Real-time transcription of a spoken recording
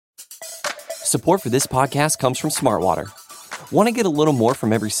Support for this podcast comes from Smartwater. Want to get a little more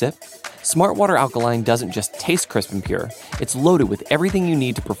from every sip? Smartwater Alkaline doesn't just taste crisp and pure, it's loaded with everything you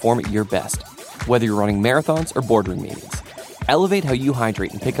need to perform at your best, whether you're running marathons or boardroom meetings. Elevate how you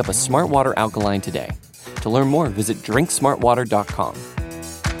hydrate and pick up a Smartwater Alkaline today. To learn more, visit drinksmartwater.com.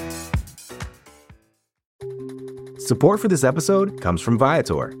 Support for this episode comes from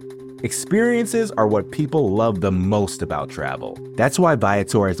Viator. Experiences are what people love the most about travel. That's why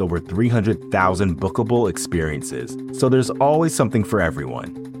Viator has over 300,000 bookable experiences, so there's always something for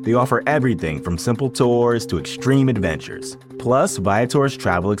everyone. They offer everything from simple tours to extreme adventures. Plus, Viator's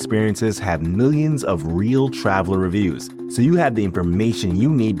travel experiences have millions of real traveler reviews, so you have the information you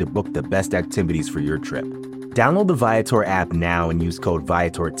need to book the best activities for your trip. Download the Viator app now and use code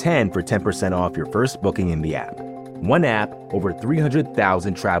Viator10 for 10% off your first booking in the app. One app, over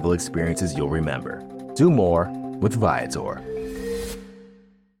 300,000 travel experiences you'll remember. Do more with Viator.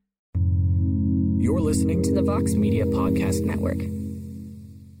 You're listening to the Vox Media Podcast Network.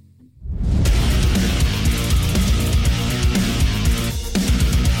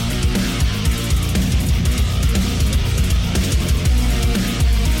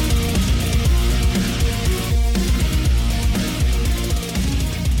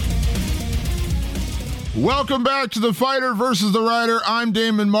 Welcome back to The Fighter versus the Writer. I'm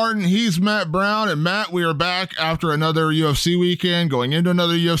Damon Martin. He's Matt Brown. And Matt, we are back after another UFC weekend, going into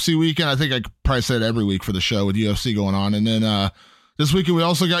another UFC weekend. I think I probably said every week for the show with UFC going on. And then this weekend, we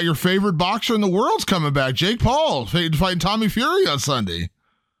also got your favorite boxer in the world's coming back, Jake Paul, fighting Tommy Fury on Sunday.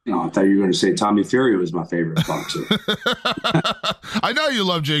 No, I thought you were going to say Tommy Fury was my favorite boxer. I know you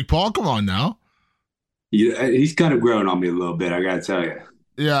love Jake Paul. Come on now. He's kind of grown on me a little bit, I got to tell you.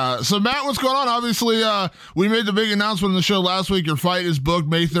 Yeah. So, Matt, what's going on? Obviously, we made the big announcement on the show last week. Your fight is booked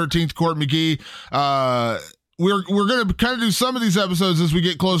May 13th, Court McGee. We're going to kind of do some of these episodes as we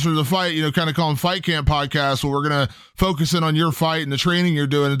get closer to the fight, kind of call them Fight Camp podcasts, where we're going to focus in on your fight and the training you're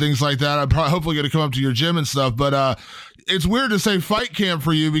doing and things like that. I'm hopefully going to come up to your gym and stuff, but it's weird to say Fight Camp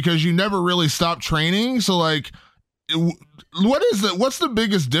for you because you never really stopped training. So, what's the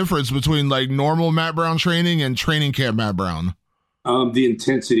biggest difference between normal Matt Brown training and training camp Matt Brown? The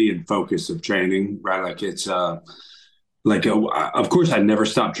intensity and focus of training, right? Of course I never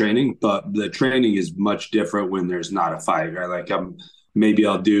stop training, but the training is much different when there's not a fight, right? Maybe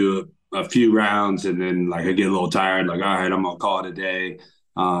I'll do a few rounds and then I get a little tired, all right, I'm gonna call it a day.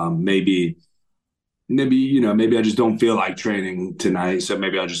 Maybe I just don't feel like training tonight. So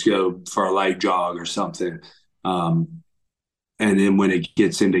maybe I'll just go for a light jog or something. And then when it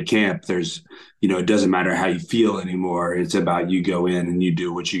gets into camp, there's, it doesn't matter how you feel anymore. It's about you go in and you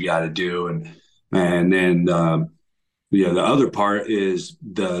do what you got to do. And then, the other part is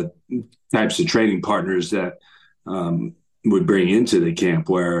the types of training partners that would bring into the camp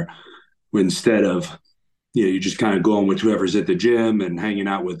where instead of, you just kind of going with whoever's at the gym and hanging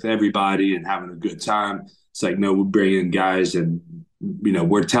out with everybody and having a good time. It's no, we bring in guys and,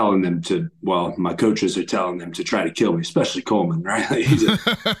 we're telling them my coaches are telling them to try to kill me, especially Coleman, right? He's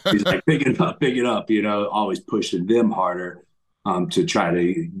pick it up, always pushing them harder to try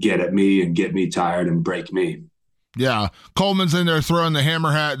to get at me and get me tired and break me. Yeah. Coleman's in there throwing the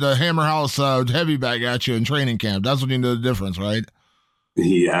Hammer House heavy bag at you in training camp. That's when you know the difference, right?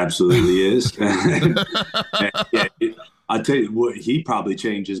 He absolutely is. I'll tell you what, he probably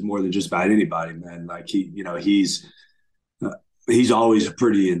changes more than just about anybody, man. He's always a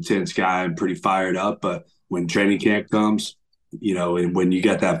pretty intense guy and pretty fired up, but when training camp comes, and when you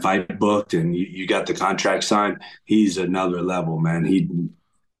got that fight booked and you got the contract signed, he's another level, man.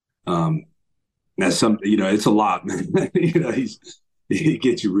 That's something, it's a lot, man. He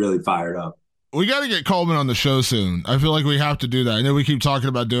gets you really fired up. We got to get Coleman on the show soon. I feel like we have to do that. I know we keep talking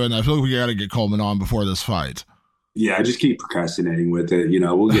about doing that. I feel like we got to get Coleman on before this fight. Yeah, I just keep procrastinating with it.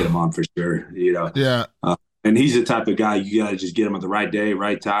 We'll get him on for sure. Yeah. And he's the type of guy you got to just get him at the right day,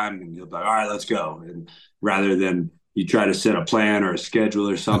 right time, and he'll be like, all right, let's go. And rather than you try to set a plan or a schedule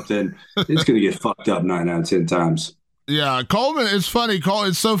or something, it's going to get fucked up 9 out of 10 times. Yeah, Coleman, it's funny.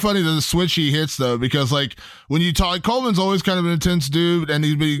 It's so funny the switch he hits, though, because, when you talk, Coleman's always kind of an intense dude, and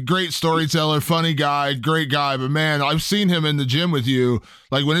he's a great storyteller, funny guy, great guy. But, man, I've seen him in the gym with you.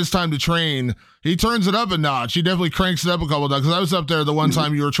 When it's time to train, he turns it up a notch. He definitely cranks it up a couple of times. Because I was up there the one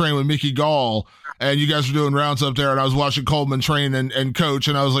time you were training with Mickey Gall, and you guys were doing rounds up there, and I was watching Coleman train and coach,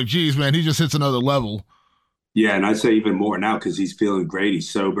 and I was like, geez, man, he just hits another level. Yeah, and I'd say even more now because he's feeling great.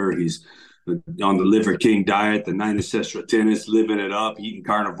 He's sober. He's on the Liver King diet, the 9 ancestral tennis, living it up, eating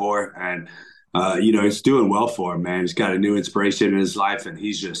carnivore. And, it's doing well for him, man. He's got a new inspiration in his life, and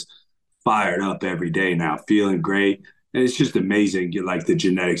he's just fired up every day now, feeling great. And it's just amazing, like the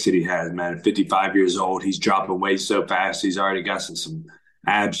genetics that he has, man. At 55 years old, he's dropping weight so fast. He's already got some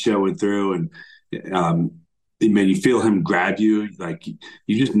abs showing through, and man, you feel him grab you like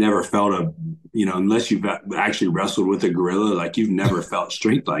you just never felt unless you've actually wrestled with a gorilla, like you've never felt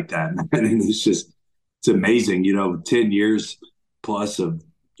strength like that. And it's amazing. 10 years plus of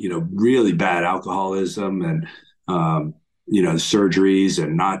really bad alcoholism and surgeries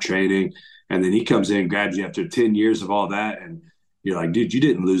and not training. And then he comes in, grabs you after 10 years of all that. And you're like, dude, you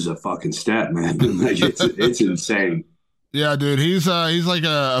didn't lose a fucking step, man. Like, it's insane. Yeah, dude, he's like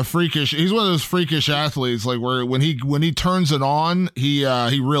a freakish. He's one of those freakish athletes, like where when he turns it on, he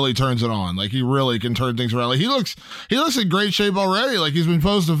really turns it on. Like he really can turn things around. Like he looks in great shape already. Like he's been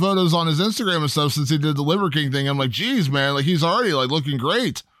posting photos on his Instagram and stuff since he did the Liver King thing. I'm like, geez, man, like he's already like looking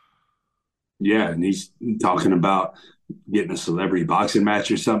great. Yeah, and he's talking about getting a celebrity boxing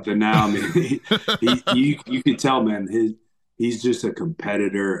match or something now. I mean, you can tell, man, he's just a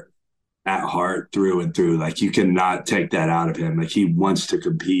competitor at heart through and through. Like you cannot take that out of him. Like he wants to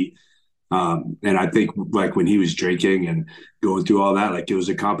compete. And I think like when he was drinking and going through all that, like it was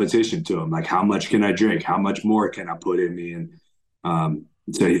a competition to him. Like how much can I drink? How much more can I put in me? And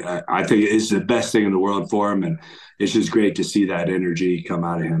so I think it's the best thing in the world for him. And it's just great to see that energy come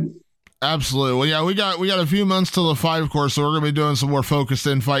out of him. Absolutely. Well, yeah, we got a few months till the fight, of course, so we're going to be doing some more focused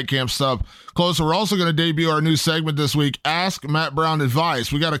in fight camp stuff closer. We're also going to debut our new segment this week, Ask Matt Brown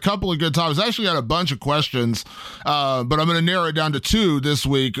Advice. We got a couple of good topics. Actually got a bunch of questions, but I'm going to narrow it down to two this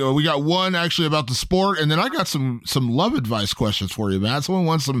week. We got one actually about the sport, and then I got some love advice questions for you, Matt. Someone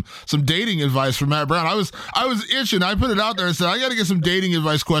wants some dating advice from Matt Brown. I was itching. I put it out there and said, I got to get some dating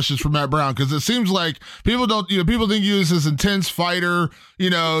advice questions from Matt Brown, because it seems like people think you as this intense fighter,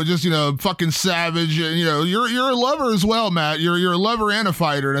 fucking savage, and you're a lover as well, Matt. You're a lover and a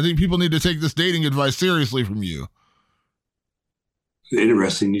fighter, and I think people need to take this dating advice seriously from you.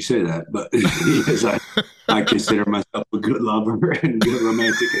 Interesting you say that, but yes, I consider myself a good lover and good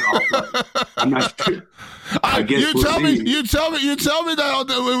romantic and all, but I'm not sure. I guess you tell me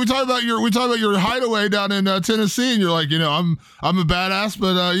that when we talk about your hideaway down in Tennessee, and you're like, I'm a badass,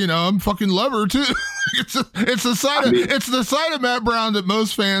 but I'm fucking lover too. It's the side of Matt Brown that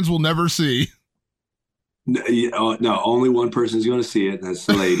most fans will never see. No, only one person is going to see it. And that's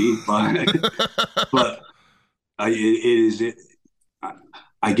the lady, but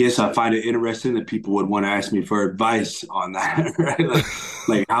I guess I find it interesting that people would want to ask me for advice on that, right?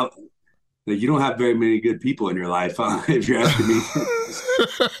 Like how. You don't have very many good people in your life, if you're asking me.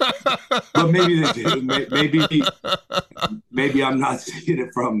 But maybe they do. Maybe I'm not seeing it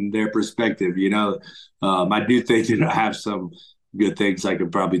from their perspective. I do think that I have some good things I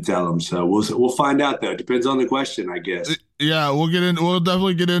could probably tell them. So we'll find out, though. It depends on the question, I guess. Yeah, we'll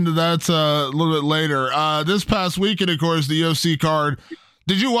definitely get into that a little bit later. This past weekend, of course, the UFC card.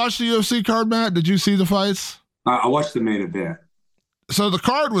 Did you watch the UFC card, Matt? Did you see the fights? I watched the main event. So the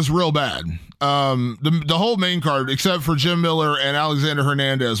card was real bad. The whole main card, except for Jim Miller and Alexander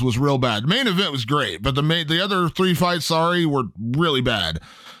Hernandez, was real bad. The main event was great, but the other three fights, were really bad.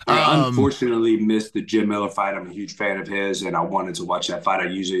 I unfortunately missed the Jim Miller fight. I'm a huge fan of his, and I wanted to watch that fight. I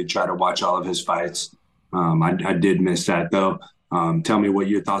usually try to watch all of his fights. I did miss that, though. Tell me what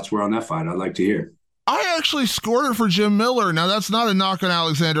your thoughts were on that fight. I'd like to hear. I actually scored it for Jim Miller. Now, that's not a knock on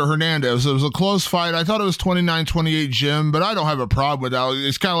Alexander Hernandez. It was a close fight. I thought it was 29-28 Jim, but I don't have a problem with that.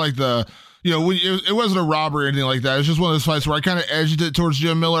 It's kind of like it wasn't a robbery or anything like that. It's just one of those fights where I kind of edged it towards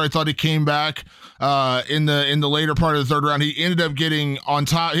Jim Miller. I thought he came back in the later part of the third round. He ended up getting on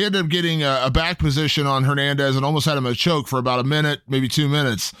top. He ended up getting a back position on Hernandez and almost had him a choke for about a minute, maybe 2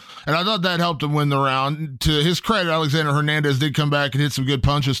 minutes. And I thought that helped him win the round. To his credit, Alexander Hernandez did come back and hit some good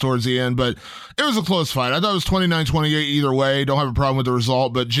punches towards the end, but it was a close fight. I thought it was 29-28 either way. Don't have a problem with the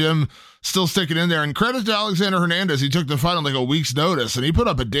result, but Jim still sticking in there. And credit to Alexander Hernandez. He took the fight on like a week's notice, and he put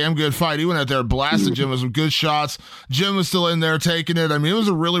up a damn good fight. He went out there, blasted Jim with some good shots. Jim was still in there taking it. I mean, it was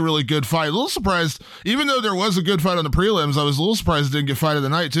a really, really good fight. A little surprised, even though there was a good fight on the prelims, I was a little surprised it didn't get fight of the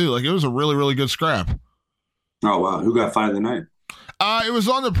night, too. Like, it was a really, really good scrap. Oh, wow. Who got fight of the night? It was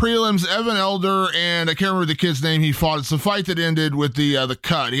on the prelims, Evan Elder, and I can't remember the kid's name he fought. It's the fight that ended with the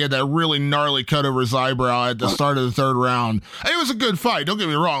cut. He had that really gnarly cut over his eyebrow at the start of the third round. It was a good fight. Don't get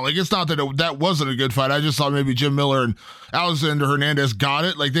me wrong. Like, it's not that that wasn't a good fight. I just thought maybe Jim Miller and Alexander Hernandez got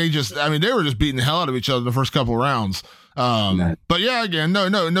it. Like, they were just beating the hell out of each other in the first couple of rounds. But yeah, again,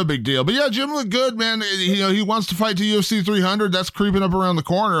 no big deal. But yeah, Jim looked good, man. He wants to fight to UFC 300. That's creeping up around the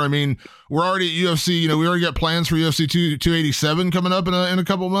corner. I mean, we're already at UFC. We already got plans for UFC 287 coming up in a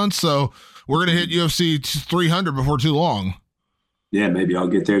couple months. So we're gonna hit UFC 300 before too long. Yeah, maybe I'll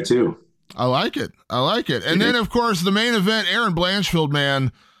get there too. I like it. And then, of course, the main event, Erin Blanchfield,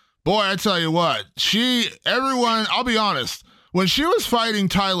 man. Boy, I tell you what, I'll be honest, when she was fighting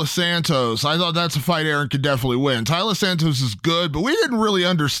Taila Santos, I thought that's a fight Erin could definitely win. Taila Santos is good, but we didn't really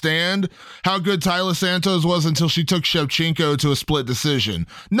understand how good Taila Santos was until she took Shevchenko to a split decision.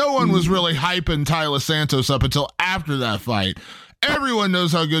 No one was really hyping Taila Santos up until after that fight. Everyone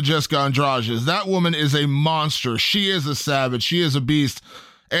knows how good Jessica Andrade is. That woman is a monster. She is a savage. She is a beast.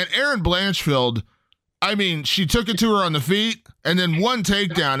 And Erin Blanchfield, I mean, she took it to her on the feet and then one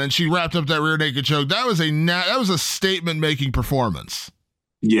takedown and she wrapped up that rear naked choke. That was a statement-making performance.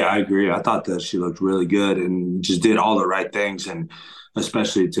 Yeah, I agree. I thought that she looked really good and just did all the right things, and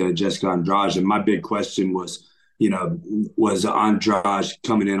especially to Jessica Andrade. And my big question was, was Andrade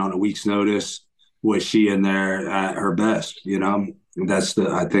coming in on a week's notice? Was she in there at her best? That's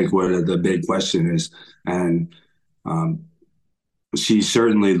I think what the big question is. And she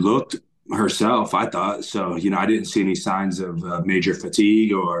certainly looked herself, I thought. So, I didn't see any signs of major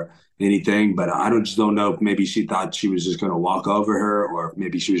fatigue or anything, but I just don't know if maybe she thought she was just going to walk over her, or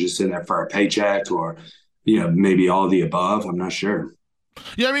maybe she was just sitting there for a paycheck, or, maybe all of the above. I'm not sure.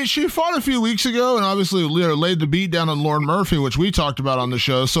 Yeah, I mean, she fought a few weeks ago and obviously laid the beat down on Lauren Murphy, which we talked about on the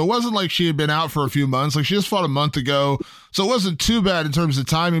show. So it wasn't like she had been out for a few months. Like, she just fought a month ago. So it wasn't too bad in terms of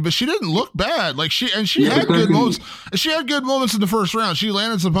timing, but she didn't look bad. Like, she had good moments. She had good moments in the first round. She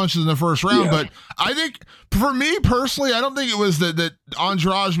landed some punches in the first round, but I think for me personally, I don't think it was that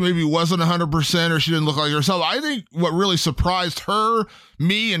Andrade maybe wasn't 100% or she didn't look like herself. I think what really surprised her,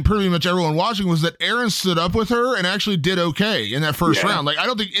 me, and pretty much everyone watching was that Erin stood up with her and actually did okay in that first round. Like, I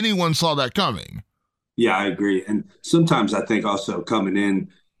don't think anyone saw that coming. Yeah, I agree. And sometimes I think also coming in,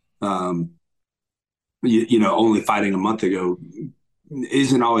 only fighting a month ago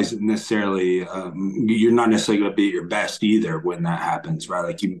isn't always necessarily, you're not necessarily going to be at your best either when that happens, right?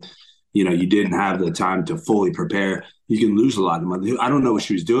 Like you didn't have the time to fully prepare. You can lose a lot in a month. I don't know what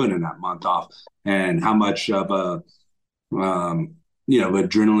she was doing in that month off and how much of a,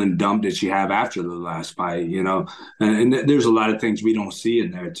 adrenaline dump did she have after the last fight, and there's a lot of things we don't see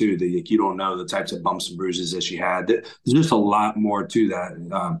in there too, that you don't know the types of bumps and bruises that she had. There's just a lot more to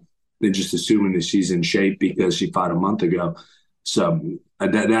that than just assuming that she's in shape because she fought a month ago. So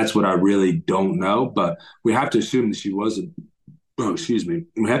that's what I really don't know, but we have to assume that she was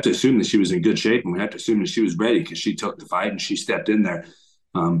we have to assume that she was in good shape, and we have to assume that she was ready because she took the fight and she stepped in there.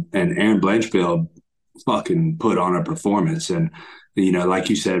 And Erin Blanchfield fucking put on a performance. And, like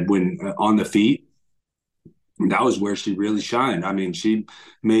you said, when on the feet, that was where she really shined. I mean, she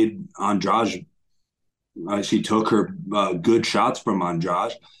made Andrade, she took her good shots from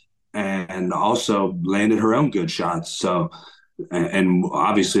Andrade and also landed her own good shots. So, and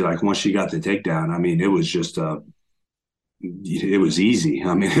obviously, like, once she got the takedown, I mean, it was just it was easy.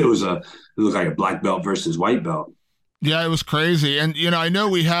 I mean, it looked like a black belt versus white belt. Yeah, it was crazy. And, I know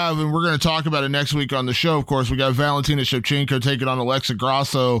we have, and we're going to talk about it next week on the show, of course, we got Valentina Shevchenko taking on Alexa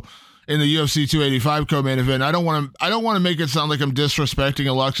Grasso in the UFC 285 co-main event. I don't want to make it sound like I'm disrespecting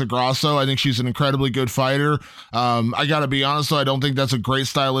Alexa Grasso. I think she's an incredibly good fighter. I got to be honest, though, I don't think that's a great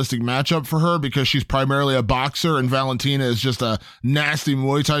stylistic matchup for her because she's primarily a boxer and Valentina is just a nasty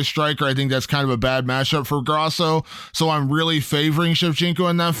Muay Thai striker. I think that's kind of a bad matchup for Grasso. So I'm really favoring Shevchenko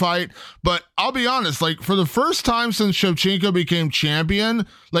in that fight. But I'll be honest, like, for the first time since Shevchenko became champion,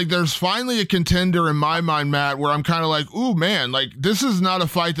 like, there's finally a contender in my mind, Matt, where I'm kind of like, ooh, man, like, this is not a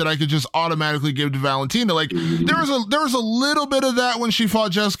fight that I could just automatically give to Valentina. Like, there was a little bit of that when she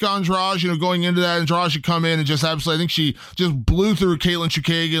fought Jessica Andrade, going into that. Andrade should come in and just absolutely, I think she just blew through Caitlin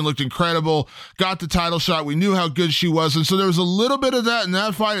Chukagian, looked incredible, got the title shot. We knew how good she was. And so there was a little bit of that in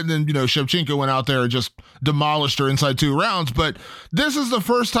that fight. And then, Shevchenko went out there and just demolished her inside 2 rounds. But this is the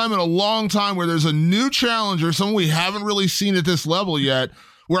first time in a long time where there's a new challenger, someone we haven't really seen at this level yet,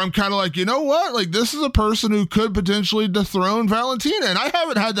 where I'm kind of like, you know what? Like, this is a person who could potentially dethrone Valentina. And I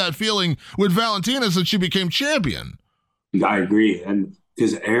haven't had that feeling with Valentina since she became champion. I agree. And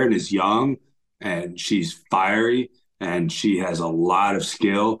because Erin is young and she's fiery and she has a lot of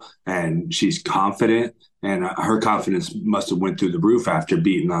skill and she's confident, and her confidence must have went through the roof after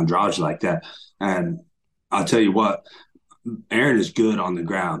beating Andrade like that. And I'll tell you what, Erin is good on the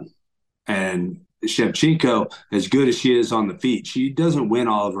ground. And Shevchenko, as good as she is on the feet, she doesn't win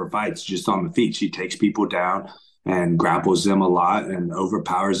all of her fights just on the feet. She takes people down and grapples them a lot and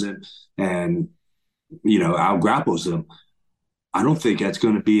overpowers them and, out-grapples them. I don't think that's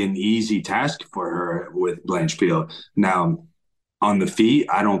going to be an easy task for her with Blanchfield. Now, on the feet,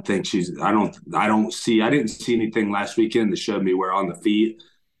 I didn't see anything last weekend that showed me where on the feet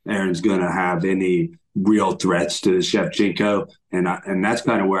Erin's going to have any real threats to Shevchenko, and that's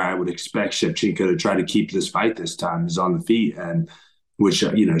kind of where I would expect Shevchenko to try to keep this fight this time, is on the feet, and which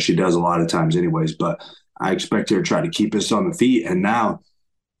she does a lot of times anyways. But I expect her to try to keep us on the feet. And now,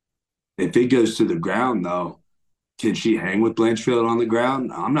 if it goes to the ground, though, can she hang with Blanchfield on the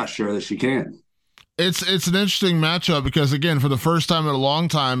ground? I'm not sure that she can. It's an interesting matchup because, again, for the first time in a long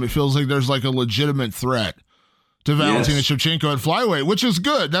time, it feels like there's like a legitimate threat to Valentina Shevchenko at flyweight, which is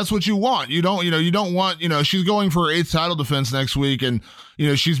good. That's what you want. You don't want, she's going for her 8th title defense next week, and,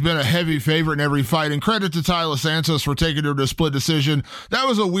 she's been a heavy favorite in every fight. And credit to Taila Santos for taking her to a split decision. That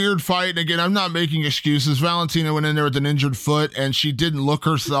was a weird fight. And again, I'm not making excuses. Valentina went in there with an injured foot, and she didn't look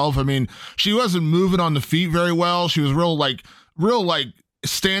herself. I mean, she wasn't moving on the feet very well. She was real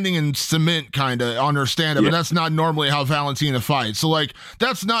standing in cement kind of on her stand-up, and that's not normally how Valentina fights. So,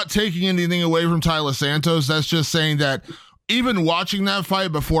 that's not taking anything away from Taila Santos. That's just saying that even watching that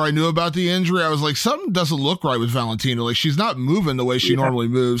fight before I knew about the injury, I was like, something doesn't look right with Valentina. Like, she's not moving the way she normally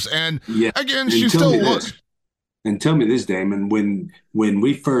moves. And again, she still looks. And tell me this, Damon, when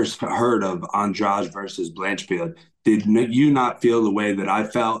we first heard of Andrade versus Blanchfield, did you not feel the way that I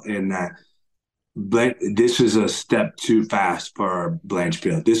felt in that this is a step too fast for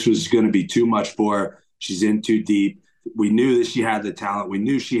Blanchfield? This was going to be too much for her. She's in too deep. We knew that she had the talent. We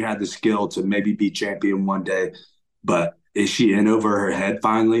knew she had the skill to maybe be champion one day. But is she in over her head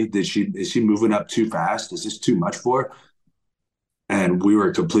finally? Is she moving up too fast? Is this too much for her? And we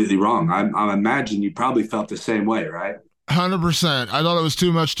were completely wrong. I imagine you probably felt the same way, right? 100%. I thought it was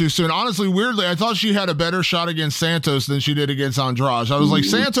too much too soon. Honestly, weirdly, I thought she had a better shot against Santos than she did against Andrade. I was like,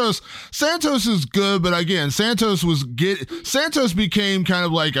 Santos is good, but again, Santos became kind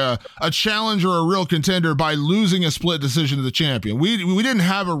of like a challenger, a real contender by losing a split decision to the champion. We didn't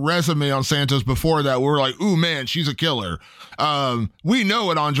have a resume on Santos before that. We were like, ooh man, she's a killer. We know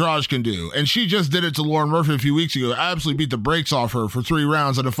what Andrade can do, and she just did it to Lauren Murphy a few weeks ago. Absolutely beat the brakes off her for 3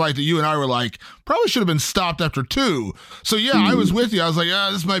 rounds in a fight that you and I were like, probably should have been stopped after 2. So yeah, I was with you. I was like,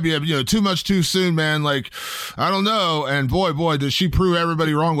 this might be too much too soon, man. Like, I don't know. And boy, did she prove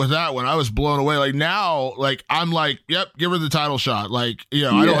everybody wrong with that one. I was blown away. Like now, I'm like, yep, give her the title shot. Like,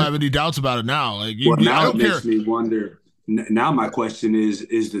 I don't have any doubts about it now. Like, now I don't it care. Makes me wonder. Now my question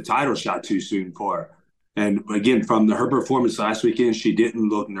is the title shot too soon for her? And again, from her performance last weekend, she didn't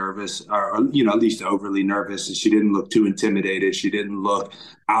look nervous, or at least overly nervous. She didn't look too intimidated. She didn't look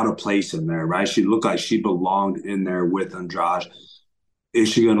out of place in there, right? She looked like she belonged in there with Andrade. Is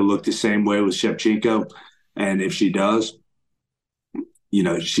she going to look the same way with Shevchenko? And if she does,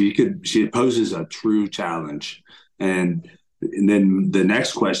 she poses a true challenge. And then the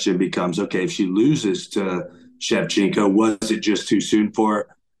next question becomes, okay, if she loses to Shevchenko, was it just too soon for her?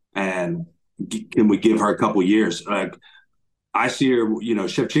 And can we give her a couple years? Like, I see her,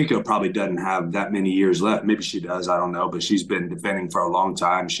 Shevchenko probably doesn't have that many years left. Maybe she does. I don't know. But she's been defending for a long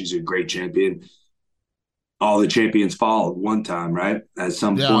time. She's a great champion. All the champions fall at one time, right? At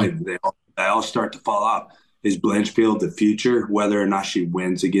some point, they all start to fall off. Is Blanchfield the future, whether or not she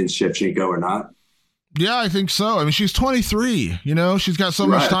wins against Shevchenko or not? Yeah, I think so. I mean, she's 23, she's got so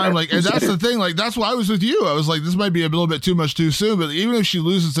much time. Like, and that's the thing. Like, that's why I was with you. I was like, this might be a little bit too much too soon. But even if she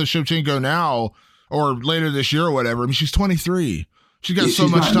loses to Shevchenko now or later this year or whatever, I mean, she's 23. She's got so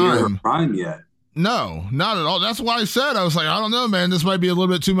much time. Near her prime yet? No, not at all. That's why I said, I was like, I don't know, man. This might be a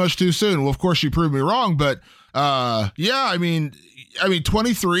little bit too much too soon. Well, of course, she proved me wrong. But I mean,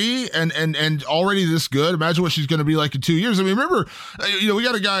 23 and already this good. Imagine what she's going to be like in 2 years. I mean, remember, we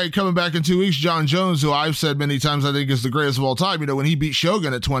got a guy coming back in 2 weeks, John Jones, who I've said many times I think is the greatest of all time. When he beat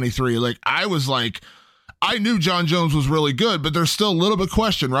Shogun at 23, like, I was like, I knew John Jones was really good, but there's still a little bit of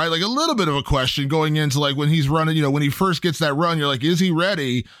question, right? Like a little bit of a question going into like when he's running, when he first gets that run, you're like, is he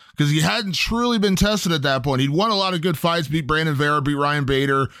ready? Because he hadn't truly been tested at that point. He'd won a lot of good fights, beat Brandon Vera, beat Ryan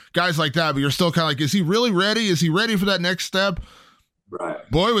Bader, guys like that, but you're still kind of like, is he really ready? Is he ready for that next step? Right.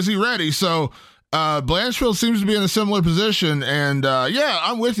 Boy, was he ready. So Blanchfield seems to be in a similar position. And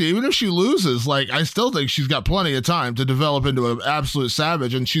I'm with you. Even if she loses, like, I still think she's got plenty of time to develop into an absolute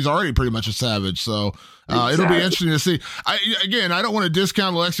savage. And she's already pretty much a savage. So it'll be interesting to see. I don't want to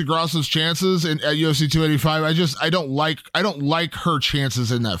discount Alexa Grasso's chances at UFC 285. I don't like her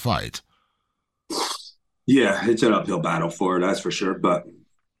chances in that fight. Yeah, it's an uphill battle for her, that's for sure. But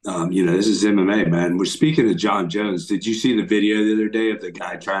this is MMA, man. We're speaking of John Jones. Did you see the video the other day of the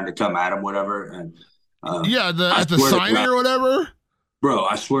guy trying to come at him, whatever? And at the signing or whatever. Bro,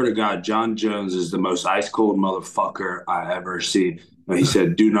 I swear to God, John Jones is the most ice cold motherfucker I ever seen. And he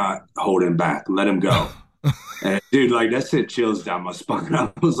said, "Do not hold him back. Let him go." And dude, like, that sent chills down my spine.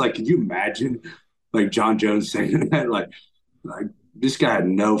 I was like, "Can you imagine, like, John Jones saying that? Like, this guy had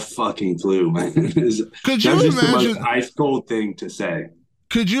no fucking clue, man. Could you That's just the imagine? most ice cold thing to say.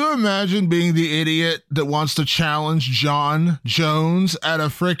 Could you imagine being the idiot that wants to challenge John Jones at a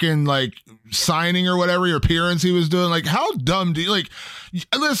freaking like signing or whatever your appearance he was doing? Like, how dumb do you like?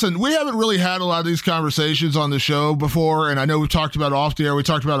 Listen, we haven't really had a lot of these conversations on the show before, and I know we've talked about it off the air. We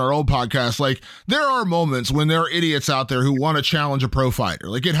talked about our old podcast. Like, there are moments when there are idiots out there who want to challenge a pro fighter.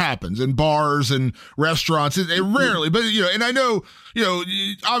 Like, it happens in bars and restaurants. It rarely, but and I know.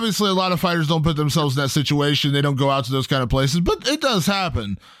 Obviously a lot of fighters don't put themselves in that situation. They don't go out to those kind of places, but it does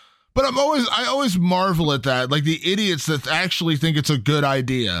happen. But I always marvel at that. Like the idiots that actually think it's a good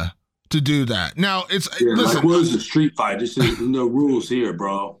idea to do that. Now listen, like, where's the street fight? There's no rules here,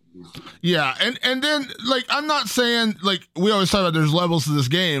 bro. Yeah. And then like, I'm not saying like we always talk about there's levels to this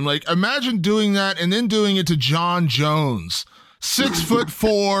game. Like imagine doing that and then doing it to John Jones,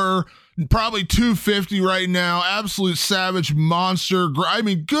 6'4", probably 250 right now, absolute savage monster. I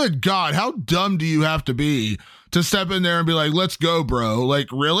mean, good God, how dumb do you have to be to step in there and be like, let's go, bro? Like,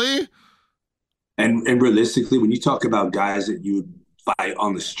 really? And realistically, when you talk about guys that you would fight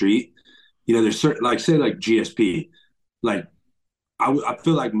on the street, there's certain, like, say, like GSP, like, I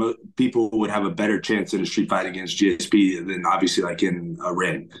feel like people would have a better chance in a street fight against GSP than obviously like in a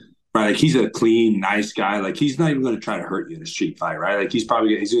ring. Right, like he's a clean, nice guy. Like he's not even going to try to hurt you in a street fight, right? Like he's going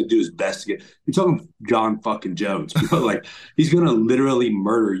to do his best to get. You're talking John fucking Jones, bro. Like he's going to literally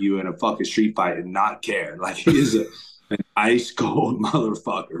murder you in a fucking street fight and not care. Like he is an ice cold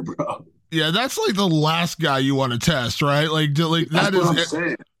motherfucker, bro. Yeah, that's like the last guy you want to test, right? Like that's what I'm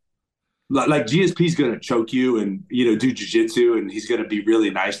saying. Like GSP's going to choke you and do jiu-jitsu, and he's going to be really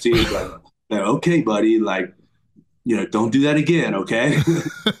nice to you. Like, okay, buddy, like. Don't do that again, okay?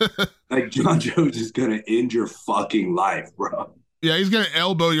 Like John Jones is gonna end your fucking life, bro. Yeah, he's gonna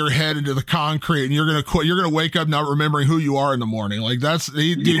elbow your head into the concrete, and you're gonna quit. You're gonna wake up not remembering who you are in the morning. Like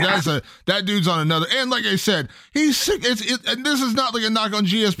that dude's on another. And like I said, he's sick. And this is not like a knock on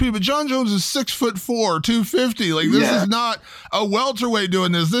GSP, but John Jones is 6'4", 250. Like this is not a welterweight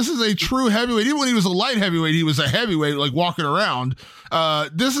doing this. This is a true heavyweight. Even when he was a light heavyweight, he was a heavyweight, like walking around.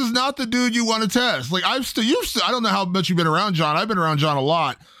 This is not the dude you want to test. Like I don't know how much you've been around John. I've been around John a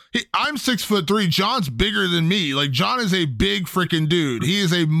lot. I'm 6'3". John's bigger than me. Like John is a big freaking dude. He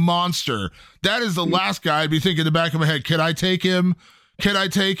is a monster. That is the last guy I'd be thinking in the back of my head. Can I take him?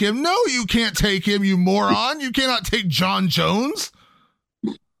 No, you can't take him, you moron. You cannot take John Jones.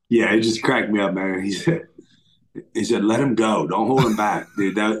 Yeah, it just cracked me up, man. He said, let him go. Don't hold him back,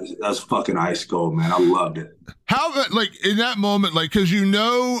 dude. That's fucking ice cold, man. I loved it. How, like, in that moment, like, because you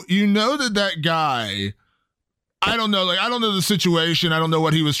know that guy, I don't know the situation. I don't know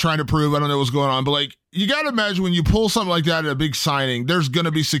what he was trying to prove. I don't know what's going on. But, like, you got to imagine when you pull something like that at a big signing, there's going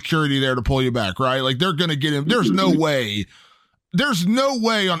to be security there to pull you back, right? Like, they're going to get him. There's no way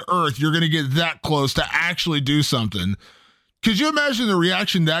on earth you're going to get that close to actually do something. Could you imagine the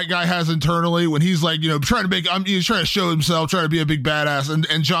reaction that guy has internally when he's like, he's trying to show himself, trying to be a big badass,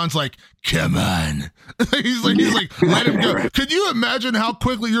 and John's like, come on. he's like, let him go. Could you imagine how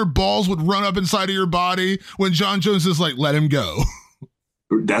quickly your balls would run up inside of your body when John Jones is like, let him go?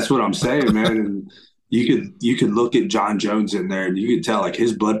 That's what I'm saying, man. And you could look at John Jones in there and you could tell like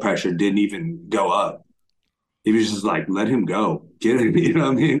his blood pressure didn't even go up. He was just like, let him go. Get him, you know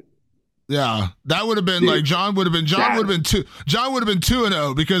what I mean? Yeah, that would have been like John would have been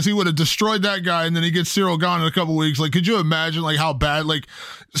 2-0 because he would have destroyed that guy, and then he gets Cyril gone in a couple weeks. Like, could you imagine like how bad? Like,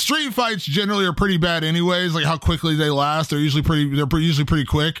 street fights generally are pretty bad, anyways. Like how quickly they last. They're usually pretty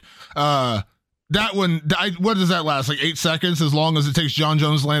quick. That one, what does that last? Like 8 seconds, as long as it takes John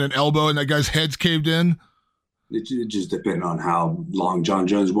Jones to land an elbow and that guy's head's caved in. It just depends on how long John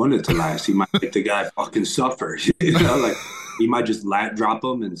Jones wanted to last. He might make the guy fucking suffer. Like. He might just drop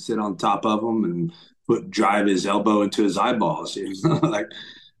him and sit on top of him and drive his elbow into his eyeballs.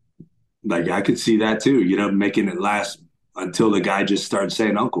 Like I could see that too, making it last until the guy just starts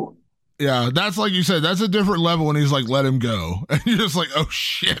saying uncle. Yeah, that's like you said, that's a different level when he's like, let him go. And you're just like, oh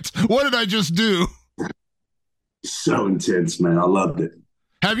shit, what did I just do? So intense, man. I loved it.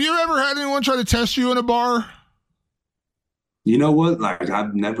 Have you ever had anyone try to test you in a bar? You know what? Like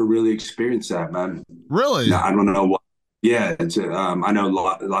I've never really experienced that, man. Really? No, I don't know what. Yeah, it's I know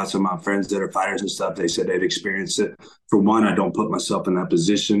lots of my friends that are fighters and stuff. They said they've experienced it. For one, I don't put myself in that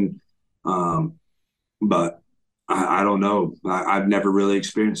position, but I don't know. I've never really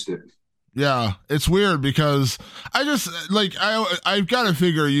experienced it. Yeah, it's weird because I just like I've got to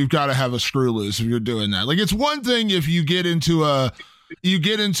figure you've got to have a screw loose if you're doing that. Like it's one thing if you get into a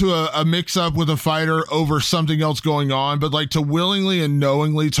mix up with a fighter over something else going on, but like to willingly and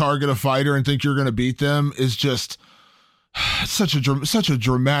knowingly target a fighter and think you're going to beat them is just. It's such a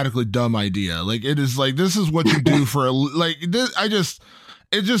dramatically dumb idea. Like, it is like, this is what you do for like this.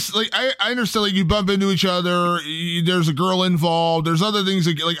 It just like, I understand, like, you bump into each other, there's a girl involved, there's other things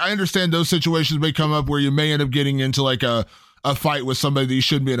that, like, I understand those situations may come up where you may end up getting into like a fight with somebody that you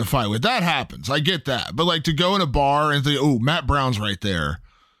shouldn't be in a fight with. That happens. I get that. But like, to go in a bar and think, oh, Matt Brown's right there,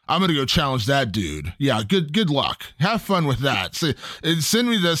 I'm going to go challenge that dude. Yeah, good luck. Have fun with that. Send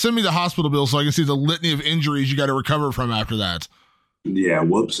me the hospital bill so I can see the litany of injuries you got to recover from after that. Yeah,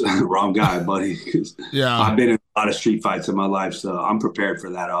 whoops. Wrong guy, buddy. Yeah. I've been in a lot of street fights in my life, so I'm prepared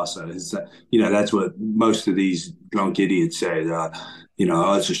for that also. It's, that's what most of these drunk idiots say.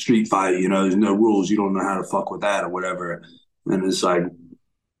 Oh, it's a street fight. There's no rules. You don't know how to fuck with that or whatever. And it's like,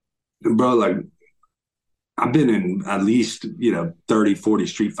 bro, like, I've been in at least, 30, 40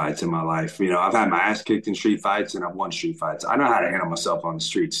 street fights in my life. I've had my ass kicked in street fights and I've won street fights. I know how to handle myself on the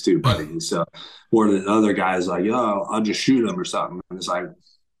streets too, buddy. So, or the other guy's like, oh, I'll just shoot him or something. And it's like,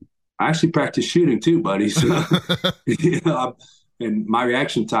 I actually practice shooting too, buddy. So, and my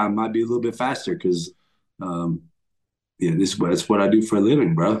reaction time might be a little bit faster because, that's what I do for a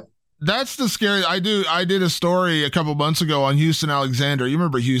living, bro. That's the scary. I did a story a couple months ago on Houston Alexander. You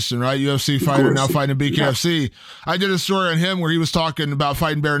remember Houston, right? UFC fighter, now fighting in BKFC. Yeah. I did a story on him where he was talking about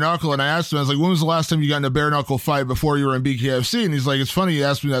fighting bare knuckle, and I asked him, I was like, when was the last time you got in a bare knuckle fight before you were in BKFC? And he's like, it's funny you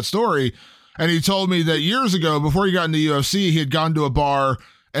asked me that story. And he told me that years ago, before he got into UFC, he had gone to a bar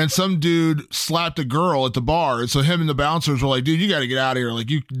and some dude slapped a girl at the bar. And so him and the bouncers were like, dude, you got to get out of here. Like,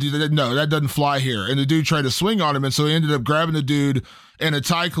 no, that doesn't fly here. And the dude tried to swing on him. And so he ended up grabbing the dude in a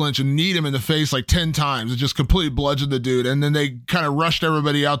tie clinch and kneed him in the face like 10 times. It just completely bludgeoned the dude. And then they kind of rushed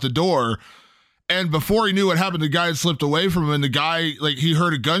everybody out the door. And before he knew what happened, the guy had slipped away from him. And the guy, like, he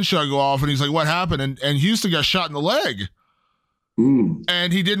heard a gunshot go off and he's like, what happened? And Houston got shot in the leg.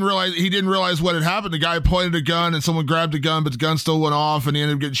 And he didn't realize what had happened. The guy pointed a gun and someone grabbed the gun, but the gun still went off and he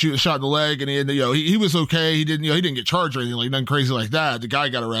ended up getting shot in the leg. And he ended, he was okay. He didn't get charged or anything, like nothing crazy like that. The guy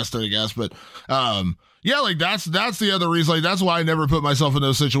got arrested, I guess. But, yeah, like that's the other reason. Like, that's why I never put myself in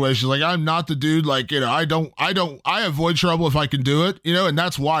those situations. Like, I'm not the dude, like, I avoid trouble if I can do it, and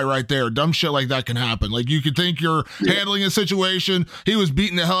that's why right there, dumb shit like that can happen. Like, you could think you're handling a situation. He was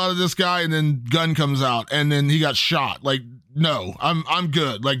beating the hell out of this guy and then gun comes out and then he got shot. Like, no, I'm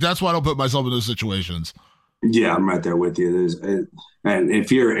good. Like, that's why I don't put myself in those situations. Yeah, I'm right there with you. And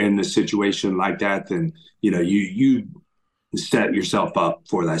if you're in a situation like that, then, you set yourself up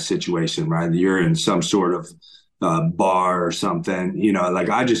for that situation, right? You're in some sort of bar or something, like,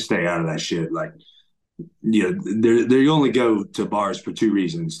 I just stay out of that shit. Like, you only go to bars for two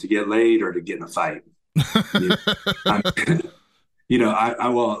reasons: to get laid or to get in a fight.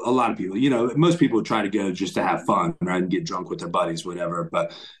 Well, a lot of people, most people try to go just to have fun, right, and get drunk with their buddies, whatever.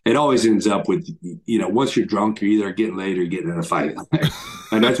 But it always ends up with, once you're drunk, you're either getting laid or getting in a fight.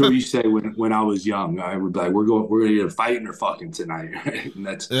 And that's what you say when I was young. I would be like, we're going to get fighting or fucking tonight, right? And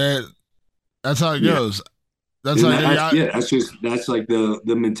that's how it goes. That's like the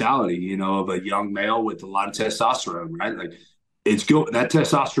mentality, of a young male with a lot of testosterone, right? Like, that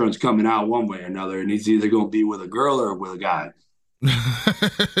testosterone's coming out one way or another, and he's either going to be with a girl or with a guy.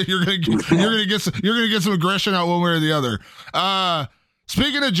 You're gonna get some aggression out one way or the other.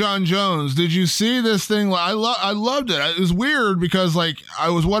 Speaking of Jon Jones, did you see this thing? I loved it. It was weird because, like, I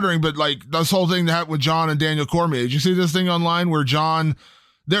was wondering, but like this whole thing that happened with Jon and Daniel Cormier. Did you see this thing online where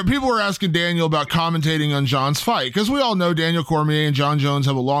people were asking Daniel about commentating on Jon's fight? Because we all know Daniel Cormier and Jon Jones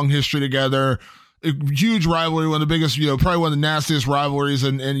have a long history together. A huge rivalry, one of the biggest, probably one of the nastiest rivalries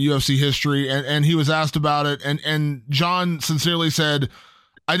in UFC history. And he was asked about it. And Jon sincerely said,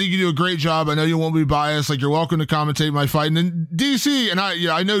 I think you do a great job. I know you won't be biased. Like, you're welcome to commentate my fight. And then DC, and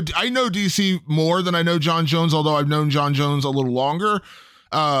I know DC more than I know Jon Jones, although I've known Jon Jones a little longer.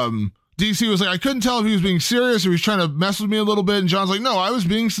 DC was like, I couldn't tell if he was being serious or he was trying to mess with me a little bit. And Jon's like, no, I was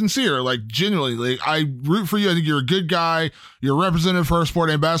being sincere. Like, genuinely, like, I root for you. I think you're a good guy. You're a representative for our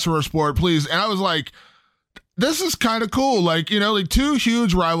sport, ambassador for our sport, please. And I was like, this is kind of cool. Like, like two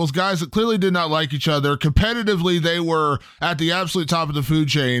huge rivals, guys that clearly did not like each other. Competitively, they were at the absolute top of the food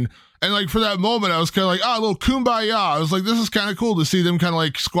chain. And like, for that moment, I was kind of like, a little kumbaya. I was like, this is kind of cool to see them kind of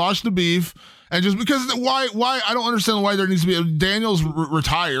like squash the beef. And just because why I don't understand why there needs to be Daniel's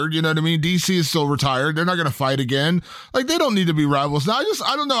retired, you know what I mean? DC is still retired. They're not going to fight again. Like, they don't need to be rivals. Now,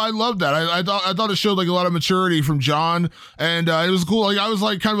 I don't know. I love that. I thought it showed like a lot of maturity from Jon, and it was cool. Like, I was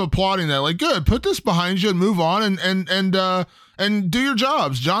like kind of applauding that. Like, good, put this behind you and move on and do your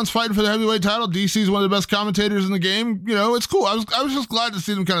jobs. Jon's fighting for the heavyweight title. DC's one of the best commentators in the game. It's cool. I was just glad to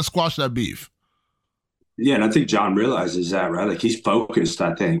see them kind of squash that beef. Yeah, and I think John realizes that, right? Like he's focused,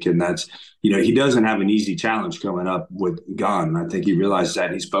 I think, and that's he doesn't have an easy challenge coming up with Gunn. I think he realizes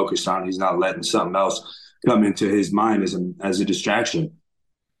that he's focused on. He's not letting something else come into his mind as a distraction.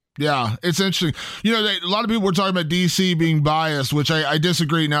 Yeah, it's interesting. A lot of people were talking about DC being biased, which I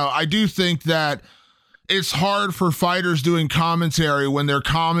disagree. Now, I do think that it's hard for fighters doing commentary when they're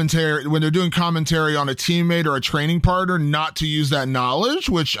doing commentary on a teammate or a training partner not to use that knowledge,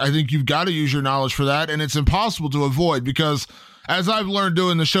 which I think you've got to use your knowledge for that. And it's impossible to avoid because as I've learned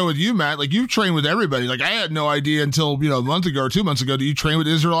doing the show with you, Matt, like you train with everybody. Like I had no idea until, a month ago or 2 months ago, do you train with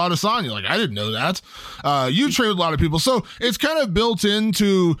Israel Adesanya? Like I didn't know that. You train with a lot of people. So it's kind of built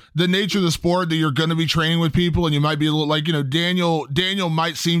into the nature of the sport that you're going to be training with people. And you might be a little like, Daniel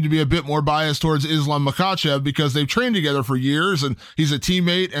might seem to be a bit more biased towards Islam Makhachev because they've trained together for years and he's a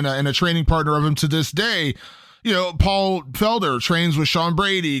teammate and a training partner of him to this day. Paul Felder trains with Sean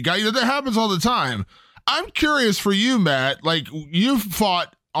Brady. That happens all the time. I'm curious for you, Matt, like you've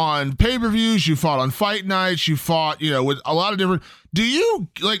fought on pay-per-views, you fought on fight nights, you fought, with a lot of different, do you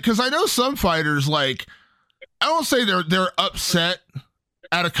cause I know some fighters, like, I don't say they're upset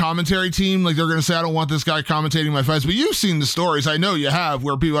at a commentary team. Like they're going to say, I don't want this guy commentating my fights, but you've seen the stories. I know you have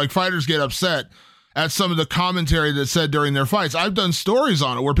where people like fighters get upset at some of the commentary that's said during their fights. I've done stories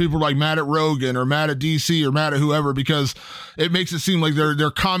on it where people are like mad at Rogan or mad at DC or mad at whoever because it makes it seem like they're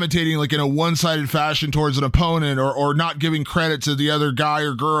commentating like in a one-sided fashion towards an opponent or not giving credit to the other guy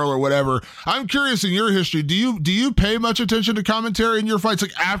or girl or whatever. I'm curious in your history, do you pay much attention to commentary in your fights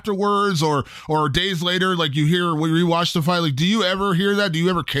like afterwards or days later, like you hear when you rewatch the fight? Like, do you ever hear that? Do you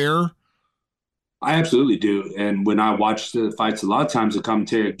ever care? I absolutely do. And when I watch the fights, a lot of times the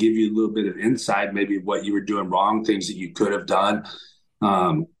commentary give you a little bit of insight, maybe what you were doing wrong, things that you could have done.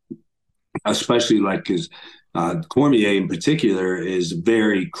 Especially like because Cormier in particular is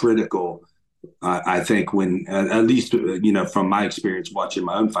very critical. I think when, at least, from my experience watching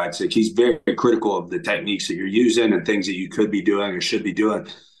my own fights, like he's very critical of the techniques that you're using and things that you could be doing or should be doing.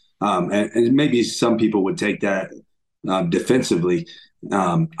 And maybe some people would take that defensively.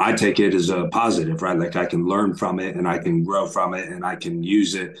 I take it as a positive, right? Like I can learn from it and I can grow from it and I can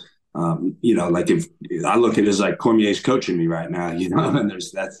use it. Like if I look at it as like Cormier's coaching me right now, and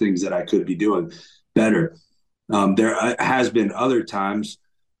that's things that I could be doing better. There has been other times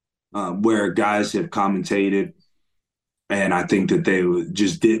where guys have commentated and I think that they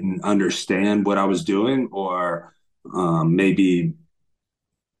just didn't understand what I was doing or maybe,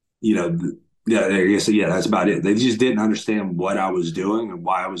 yeah, I guess, yeah, that's about it. They just didn't understand what I was doing and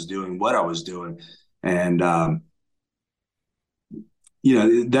why I was doing what I was doing. And,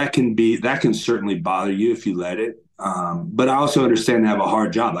 that can certainly bother you if you let it. But I also understand they have a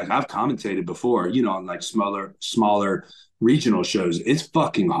hard job. Like I've commentated before, on like smaller regional shows. It's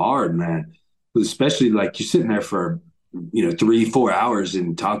fucking hard, man. Especially like you're sitting there for, 3-4 hours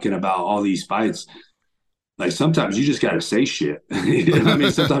and talking about all these fights. Like sometimes you just got to say shit. I mean,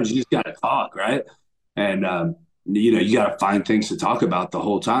 sometimes you just got to talk, right? And, you got to find things to talk about the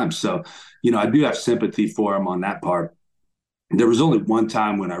whole time. So, I do have sympathy for him on that part. There was only one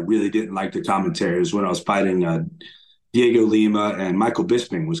time when I really didn't like the commentary. It was when I was fighting Diego Lima and Michael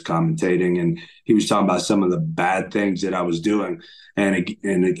Bisping was commentating, and he was talking about some of the bad things that I was doing. And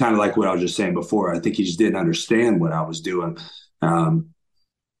it kind of like what I was just saying before, I think he just didn't understand what I was doing. The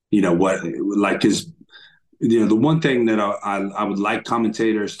one thing that I would like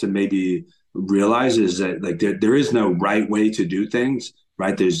commentators to maybe realize is that like there is no right way to do things,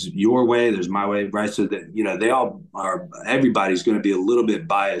 right? There's your way, there's my way, right? So that, they all are, everybody's going to be a little bit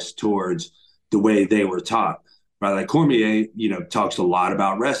biased towards the way they were taught, right? Like Cormier, talks a lot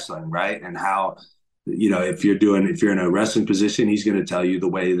about wrestling, right? And how, if you're in a wrestling position, he's going to tell you the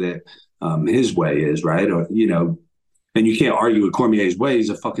way that his way is, right? Or, and you can't argue with Cormier's way. He's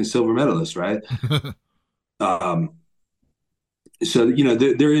a fucking silver medalist, right? So,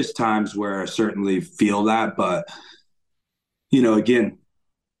 there is times where I certainly feel that, but, again,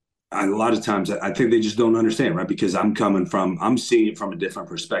 a lot of times I think they just don't understand, right? Because I'm seeing it from a different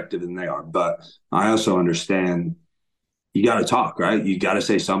perspective than they are. But I also understand you got to talk, right? You got to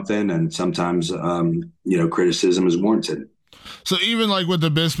say something. And sometimes, criticism is warranted. So even like with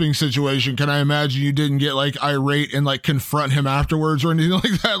the Bisping situation, can I imagine you didn't get like irate and like confront him afterwards or anything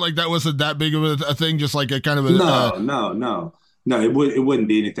like that? Like that wasn't that big of a thing, just like a kind of a no. It wouldn't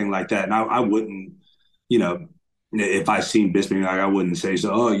be anything like that. And I wouldn't, if I seen Bisping, like I wouldn't say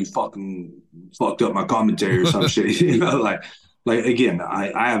so. Oh, you fucking fucked up my commentary or some shit. Like again,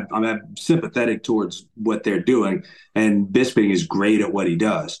 I'm sympathetic towards what they're doing, and Bisping is great at what he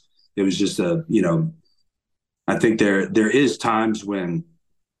does. It was just I think there is times when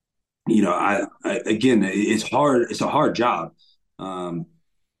I again, it's hard. It's a hard job. Um,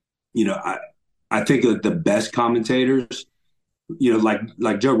 I think that the best commentators,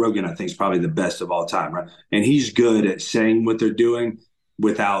 like Joe Rogan, I think is probably the best of all time, right? And he's good at saying what they're doing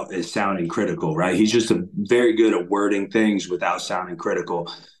without it sounding critical, right? He's just very good at wording things without sounding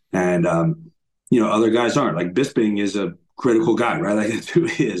critical. And other guys aren't. Like Bisping is a critical guy, right? Like that's who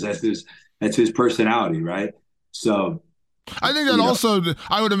he is. That's his personality, right? So I think that also,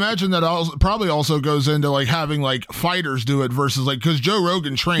 I would imagine that probably also goes into like having like fighters do it versus like, because Joe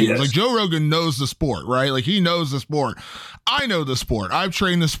Rogan trains. Yes. Like Joe Rogan knows the sport, right? Like he knows the sport. I know the sport. I've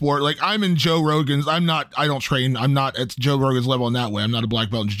trained the sport. Like I'm in Joe Rogan's. I'm not at Joe Rogan's level in that way. I'm not a black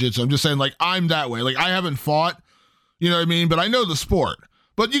belt in jiu-jitsu. I'm just saying like I'm that way. Like I haven't fought, you know what I mean? But I know the sport.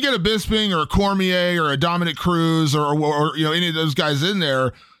 But you get a Bisping or a Cormier or a Dominic Cruz or any of those guys in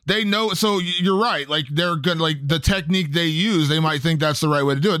there, they know. So you're right. Like they're good. Like the technique they use, they might think that's the right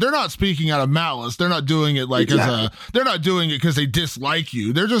way to do it. They're not speaking out of malice. They're not doing it like they're not doing it because they dislike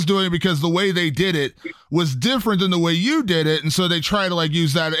you. They're just doing it because the way they did it was different than the way you did it. And so they try to like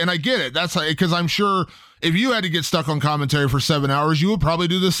use that. And I get it. That's because I'm sure if you had to get stuck on commentary for 7 hours, you would probably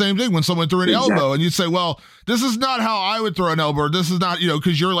do the same thing when someone threw an elbow and you'd say, well, this is not how I would throw an elbow. This is not,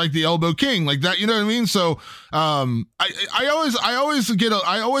 because you're like the elbow king like that. You know what I mean? So I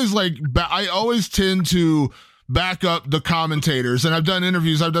always tend to back up the commentators. And I've done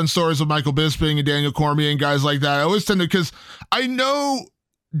interviews. I've done stories with Michael Bisping and Daniel Cormier and guys like that. I always tend to, because I know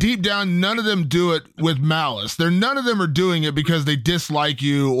deep down, none of them do it with malice. None of them are doing it because they dislike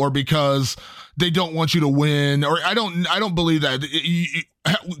you or because they don't want you to win, or I don't believe that.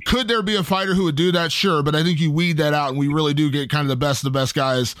 Could there be a fighter who would do that? Sure. But I think you weed that out and we really do get kind of the best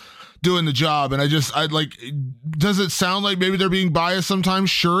guys doing the job. And does it sound like maybe they're being biased sometimes?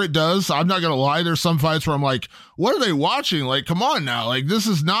 Sure it does. I'm not going to lie. There's some fights where I'm like, what are they watching? Like, come on now. Like, this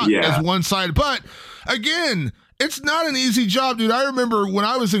is not as one-sided. But again, it's not an easy job, dude. I remember when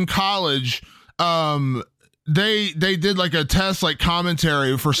I was in college, they did like a test, like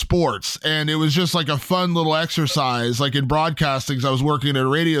commentary for sports, and it was just like a fun little exercise, like in broadcasting. 'Cause I was working at a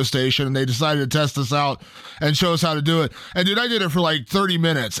radio station and they decided to test us out and show us how to do it. And dude, I did it for like 30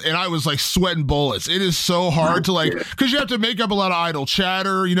 minutes and I was like sweating bullets. It is so hard to like, cause you have to make up a lot of idle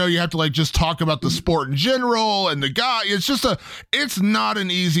chatter. You have to like just talk about the sport in general and the guy. It's not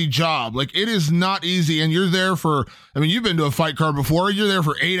an easy job. Like it is not easy. And you're there you've been to a fight card before. You're there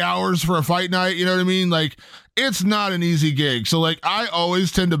for 8 hours for a fight night. You know what I mean? Like, it's not an easy gig. So like I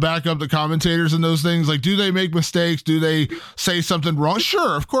always tend to back up the commentators and those things. Like, do they make mistakes? Do they say something wrong?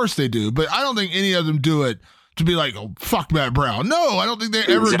 Sure, of course they do. But I don't think any of them do it to be like, oh, fuck Matt Brown. No, I don't think they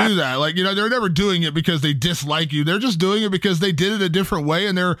ever do that. Like, they're never doing it because they dislike you. They're just doing it because they did it a different way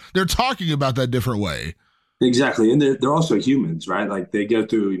and they're talking about that different way. Exactly. And they're also humans, right? Like they go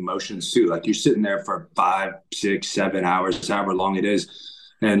through emotions too. Like you're sitting there for 5, 6, 7 hours, however long it is.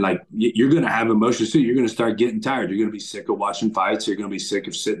 And like, you're going to have emotions too. You're going to start getting tired. You're going to be sick of watching fights. You're going to be sick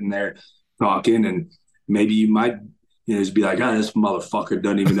of sitting there talking. And maybe you might, just be like, oh, this motherfucker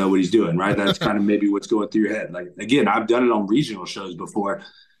doesn't even know what he's doing. Right. That's kind of maybe what's going through your head. Like, again, I've done it on regional shows before.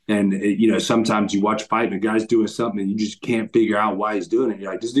 And, sometimes you watch a fight and a guy's doing something and you just can't figure out why he's doing it.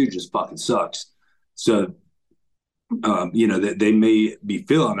 You're like, this dude just fucking sucks. So, that they may be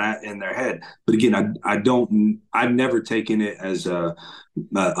feeling that in their head, but again, I've never taken it as a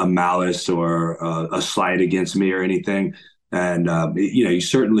malice or a slight against me or anything. And, you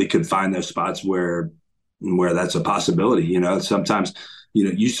certainly could find those spots where that's a possibility. Sometimes,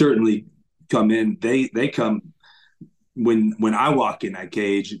 you certainly come in, they come when I walk in that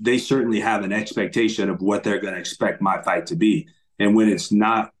cage, they certainly have an expectation of what they're going to expect my fight to be. And when it's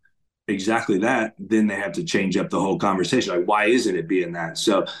not exactly that, then they have to change up the whole conversation. Like, why isn't it being that?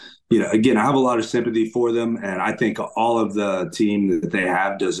 So, again, I have a lot of sympathy for them. And I think all of the team that they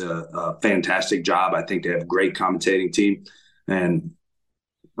have does a fantastic job. I think they have a great commentating team. And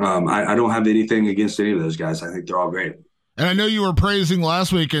I don't have anything against any of those guys. I think they're all great. And I know you were praising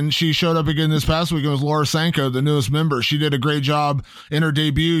last week, and she showed up again this past week. It was Laura Sanko, the newest member. She did a great job in her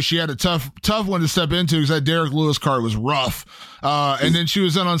debut. She had a tough one to step into because that Derek Lewis card was rough. And then she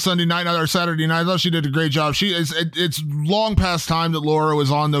was in on Sunday night or Saturday night. I thought she did a great job. It's long past time that Laura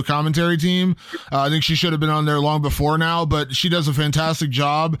was on the commentary team. I think she should have been on there long before now, but she does a fantastic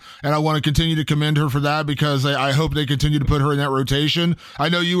job, and I want to continue to commend her for that because I hope they continue to put her in that rotation. I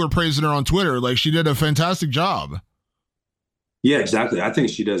know you were praising her on Twitter. Like, she did a fantastic job. Yeah, exactly. I think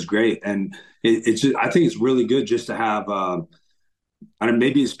she does great. And I think it's really good just to have,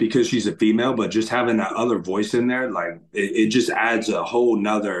 maybe it's because she's a female, but just having that other voice in there, like it just adds a whole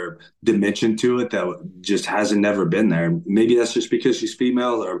nother dimension to it that just hasn't never been there. Maybe that's just because she's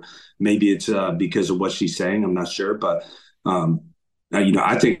female, or maybe it's because of what she's saying. I'm not sure, but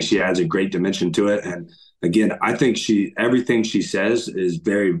I think she adds a great dimension to it. And again, I think everything she says is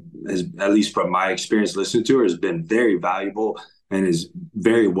at least from my experience listening to her, has been very valuable and is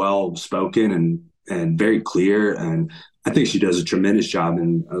very well spoken and very clear. And I think she does a tremendous job.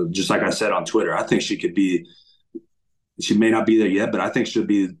 And just like I said on Twitter, I think she may not be there yet, but I think she'll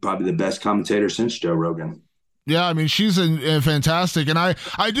be probably the best commentator since Joe Rogan. Yeah, I mean, she's fantastic. And I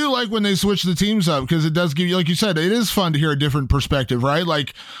do like when they switch the teams up, because it does give you, like you said, it is fun to hear a different perspective, right?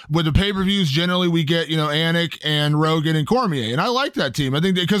 Like with the pay-per-views, generally we get, Anik and Rogan and Cormier. And I like that team. I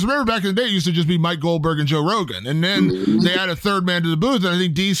think because remember back in the day, it used to just be Mike Goldberg and Joe Rogan. And then they add a third man to the booth. And I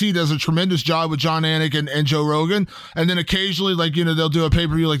think DC does a tremendous job with John Anik and Joe Rogan. And then occasionally, like, they'll do a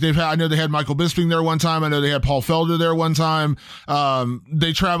pay-per-view like I know they had Michael Bisping there one time. I know they had Paul Felder there one time.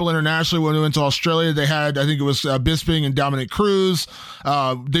 They travel internationally. When we went to Australia, they had, I think it was Bisping and Dominic Cruz.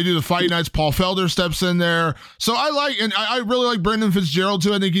 They do the fight nights. Paul Felder steps in there. So I really like Brendan Fitzgerald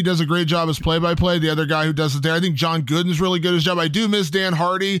too. I think he does a great job as play-by-play. The other guy who does it there, I think John Gooden's really good at his job. I do miss Dan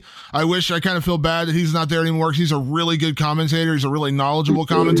Hardy. I kind of feel bad that he's not there anymore, because he's a really good commentator. He's a really knowledgeable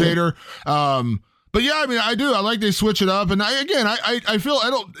commentator. But yeah, I mean, I like they switch it up. And I feel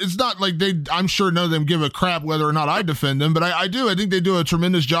it's not like I'm sure none of them give a crap whether or not I defend them, but I think they do a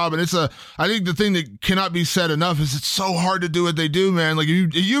tremendous job. And I think the thing that cannot be said enough is it's so hard to do what they do, man. Like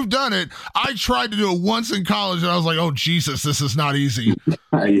you've done it. I tried to do it once in college and I was like, oh Jesus, this is not easy.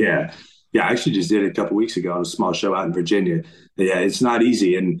 Yeah. Yeah. I actually just did it a couple of weeks ago on a small show out in Virginia. Yeah. It's not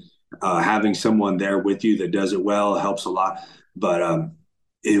easy. And having someone there with you that does it well helps a lot. But,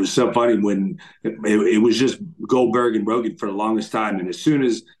 it was so funny when it was just Goldberg and Rogan for the longest time. And as soon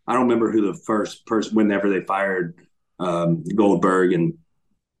as I don't remember who the first person, whenever they fired Goldberg and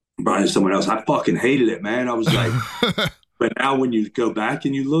brought in someone else, I fucking hated it, man. I was like, but now when you go back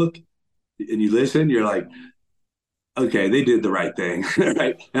and you look and you listen, you're like, okay, they did the right thing.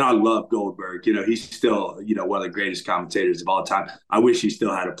 Right. And I love Goldberg. He's still, one of the greatest commentators of all time. I wish he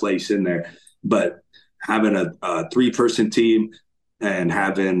still had a place in there, but having a 3-person team and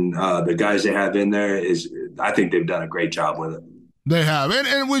having the guys they have in there I think they've done a great job with it. They have.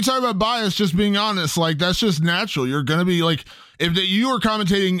 And we talk about bias, just being honest, like that's just natural. You're going to be like, if you were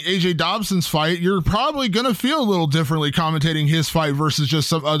commentating AJ Dobson's fight, you're probably going to feel a little differently commentating his fight versus just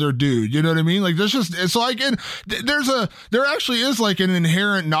some other dude. You know what I mean? Like there's just, it's like, and there actually is like an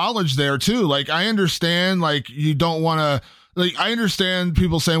inherent knowledge there too. Like I understand, like you don't want to, like, I understand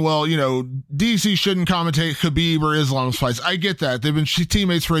people saying, well, DC shouldn't commentate Khabib or Islam's fights. I get that. They've been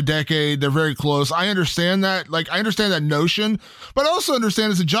teammates for a decade. They're very close. I understand that. Like, I understand that notion, but I also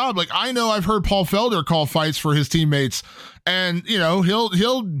understand it's a job. Like, I know I've heard Paul Felder call fights for his teammates, and,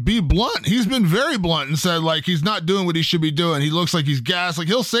 he'll be blunt. He's been very blunt and said, like, he's not doing what he should be doing. He looks like he's gassed. Like,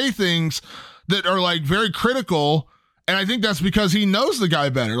 he'll say things that are, like, very critical. And I think that's because he knows the guy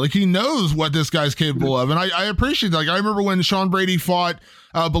better. Like, he knows what this guy's capable of. And I appreciate that. Like, I remember when Sean Brady fought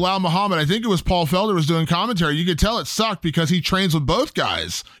Bilal Muhammad, I think it was Paul Felder was doing commentary. You could tell it sucked because he trains with both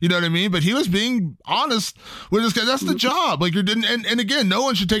guys. You know what I mean? But he was being honest with this guy. That's the job. Like, and again, no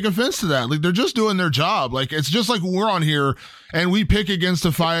one should take offense to that. Like, they're just doing their job. Like, it's just like when we're on here and we pick against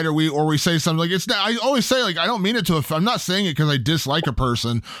a fight or we say something like it's not, I always say, like, I don't mean it I'm not saying it because I dislike a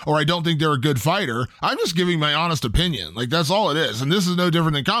person or I don't think they're a good fighter. I'm just giving my honest opinion. Like, that's all it is. And this is no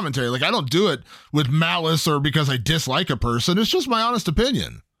different than commentary. Like, I don't do it with malice or because I dislike a person. It's just my honest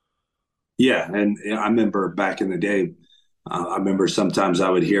opinion. Yeah. And I remember back in the day, I remember sometimes I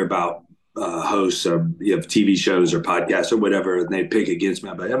would hear about hosts or TV shows or podcasts or whatever, and they pick against me.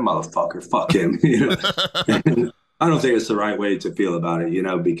 I'm like, that motherfucker, fuck him. And I don't think it's the right way to feel about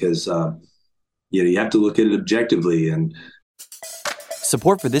it, because you have to look at it objectively. And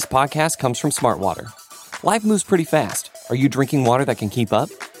support for this podcast comes from Smart Water. Life moves pretty fast. Are you drinking water that can keep up?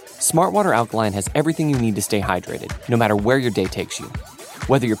 Smart Water Alkaline has everything you need to stay hydrated, no matter where your day takes you.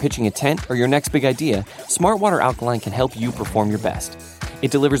 Whether you're pitching a tent or your next big idea, Smart Water Alkaline can help you perform your best.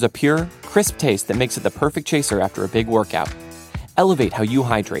 It delivers a pure, crisp taste that makes it the perfect chaser after a big workout. Elevate how you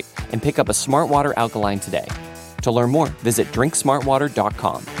hydrate and pick up a Smart Water Alkaline today. To learn more, visit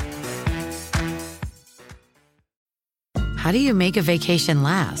drinksmartwater.com. How do you make a vacation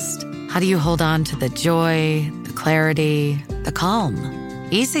last? How do you hold on to the joy, the clarity, the calm?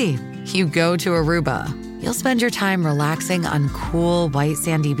 Easy. You go to Aruba. You'll spend your time relaxing on cool, white,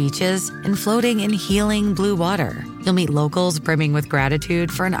 sandy beaches and floating in healing blue water. You'll meet locals brimming with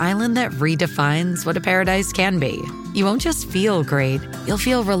gratitude for an island that redefines what a paradise can be. You won't just feel great, you'll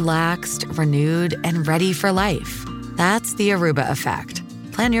feel relaxed, renewed, and ready for life. That's the Aruba effect.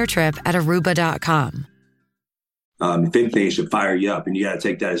 Plan your trip at Aruba.com. If anything, it should fire you up, and you got to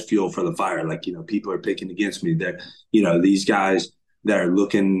take that as fuel for the fire. Like, people are picking against me. They're, these guys that are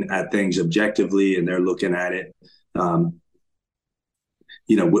looking at things objectively, and they're looking at it,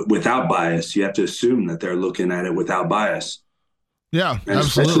 without bias. You have to assume that they're looking at it without bias. Yeah, and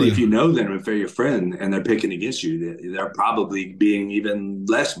absolutely. Especially if you know them, if they're your friend and they're picking against you, they're probably being even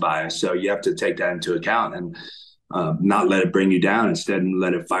less biased. So you have to take that into account and not let it bring you down. Instead,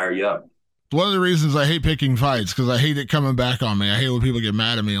 let it fire you up. One of the reasons I hate picking fights, because I hate it coming back on me. I hate when people get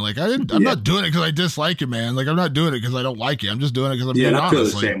mad at me. Like, I'm not doing it because I dislike it, man. Like, I'm not doing it because I don't like you. I'm just doing it because I'm being honest. I feel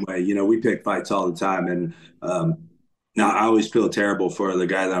the same way. We pick fights all the time, and now I always feel terrible for the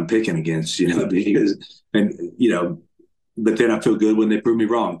guy that I'm picking against. But then I feel good when they prove me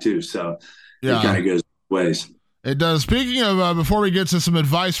wrong too. So it kind of goes ways. It does. Speaking of, before we get to some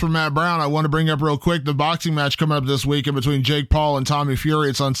advice from Matt Brown, I want to bring up real quick the boxing match coming up this weekend between Jake Paul and Tommy Fury.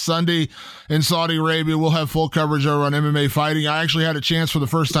 It's on Sunday in Saudi Arabia. We'll have full coverage over on MMA Fighting. I actually had a chance for the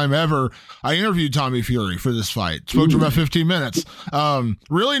first time ever. I interviewed Tommy Fury for this fight. Spoke to him about 15 minutes.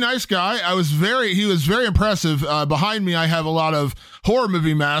 Really nice guy. He was very impressive. Behind me, I have a lot of horror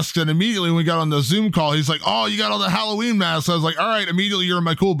movie masks, and immediately when we got on the Zoom call, he's like, "Oh, you got all the Halloween masks." I was like, "All right, immediately you're in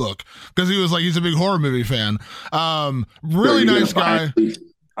my cool book," because he's a big horror movie fan. Really nice guy.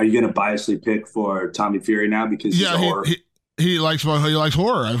 Are you going to biasly pick for Tommy Fury now because he's a horror? He likes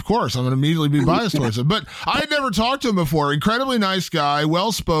horror, of course. I'm going to immediately be biased towards it. But I had never talked to him before. Incredibly nice guy,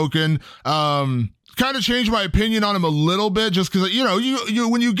 well spoken. Kind of changed my opinion on him a little bit, just because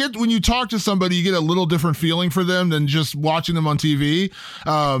when you talk to somebody, you get a little different feeling for them than just watching them on TV.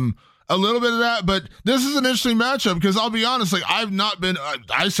 A little bit of that, but this is an interesting matchup because I'll be honest, like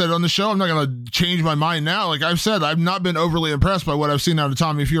I said on the show, I'm not going to change my mind now. Like I've said, I've not been overly impressed by what I've seen out of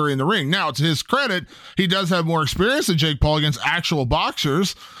Tommy Fury in the ring. Now, to his credit, he does have more experience than Jake Paul against actual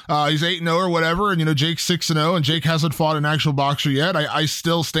boxers. He's 8-0 or whatever, and Jake's 6-0, and Jake hasn't fought an actual boxer yet. I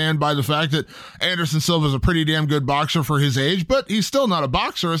still stand by the fact that Anderson Silva is a pretty damn good boxer for his age, but he's still not a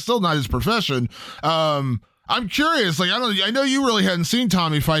boxer. It's still not his profession. I'm curious. Like I know you really hadn't seen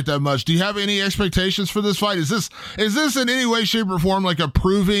Tommy fight that much. Do you have any expectations for this fight? Is this in any way, shape, or form like a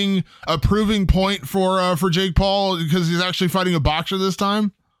proving point for Jake Paul because he's actually fighting a boxer this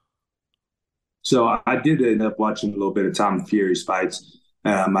time? So I did end up watching a little bit of Tommy Fury's fights.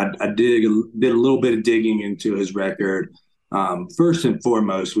 I did a little bit of digging into his record. First and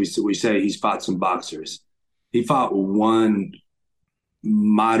foremost, we say he's fought some boxers. He fought one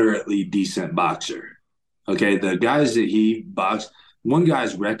moderately decent boxer. Okay, the guys that he boxed, one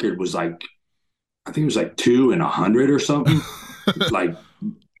guy's record was I think it was 2-100 or something. Like,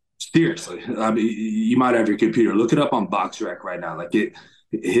 seriously. I mean, you might have your computer. Look it up on BoxRec right now.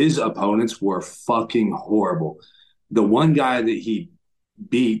 His opponents were fucking horrible. The one guy that he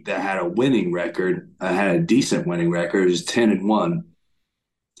beat that had a winning record, had a decent winning record, is 10-1.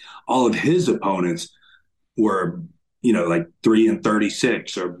 All of his opponents were,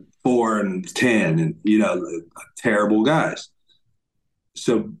 3-36 or 4-10, and terrible guys.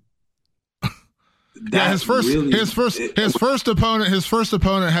 So his first opponent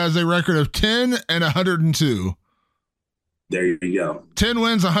has a record of 10-102. There you go. 10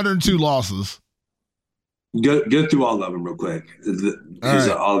 wins, 102 losses. Go through all of them real quick.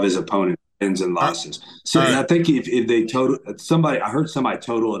 All of his opponents wins and losses. So I think if they total I heard somebody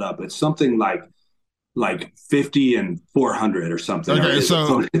total it up. It's something like 50 and 400 or something. Okay,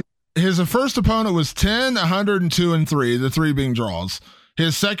 so his first opponent was 10-102 and 3, the 3 being draws.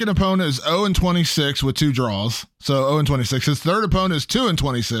 His second opponent is 0-26 with 2 draws, so 0-26. His third opponent is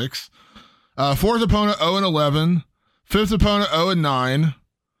 2-26. Fourth opponent 0-11. Fifth opponent 0-9.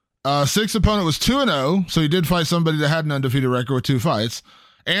 Sixth opponent was 2-0, so he did fight somebody that had an undefeated record with 2 fights.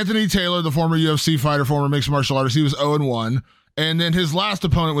 Anthony Taylor, the former UFC fighter, former mixed martial artist, he was 0-1. And then his last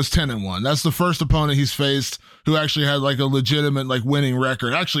opponent was 10-1. That's the first opponent he's faced who actually had a legitimate winning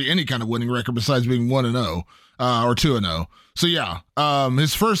record. Actually, any kind of winning record besides being 1-0 or 2-0. So yeah,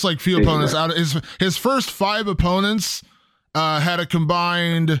 his first few opponents out of his first 5 opponents had a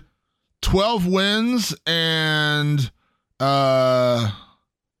combined 12 wins and God,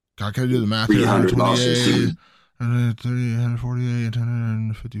 can I do the math here? 300 losses. 130, 148,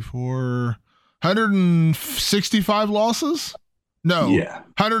 154, 165 losses? No. Yeah.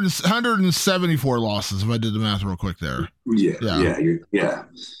 174 losses if I did the math real quick there. Yeah.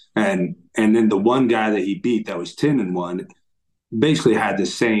 And then the one guy that he beat that was 10-1 basically had the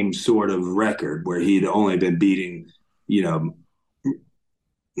same sort of record where he'd only been beating,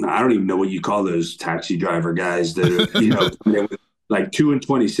 I don't even know what you call those taxi driver guys that are, like 2 and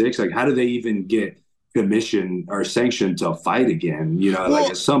 26. Like, how do they even get commission or sanction to fight again?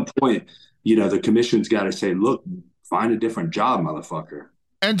 Like at some point, the commission's got to say, look, find a different job, motherfucker.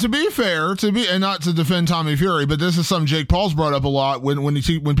 And to be fair, and not to defend Tommy Fury, but this is something Jake Paul's brought up a lot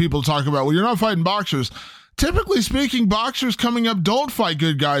when people talk about, well, you're not fighting boxers. Typically speaking, boxers coming up don't fight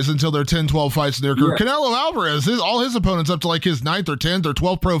good guys until they're 10, 12 fights in their career. Yeah. Canelo Alvarez, all his opponents up to like his 9th or 10th or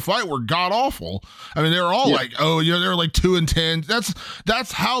 12th pro fight were god awful. I mean, they were all they're like 2 and 10.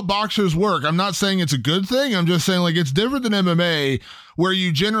 That's how boxers work. I'm not saying it's a good thing. I'm just saying like it's different than MMA where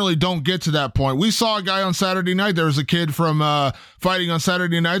you generally don't get to that point. We saw a guy on Saturday night. There was a kid from fighting on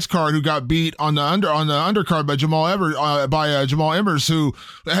Saturday night's card who got beat on the undercard by Jamal Emmers, who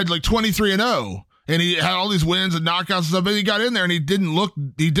had like 23-0. And he had all these wins and knockouts and stuff, but he got in there and he didn't look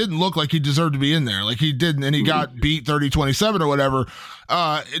like he deserved to be in there. Like he didn't, and he got beat 30-27 or whatever.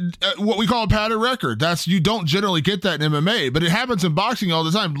 What we call a padded record. You don't generally get that in MMA, but it happens in boxing all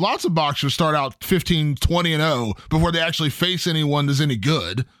the time. Lots of boxers start out 15, 20-0 before they actually face anyone that's any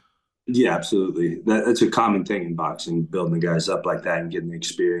good. Yeah, absolutely. That's a common thing in boxing, building the guys up like that and getting the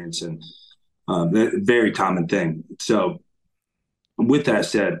experience, and very common thing. So with that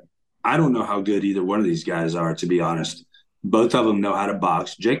said, I don't know how good either one of these guys are, to be honest. Both of them know how to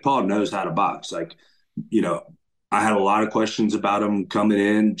box. Jake Paul knows how to box. Like, I had a lot of questions about him coming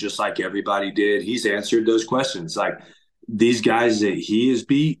in, just like everybody did. He's answered those questions. Like, these guys that he has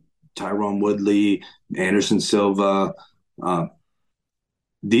beat, Tyron Woodley, Anderson Silva,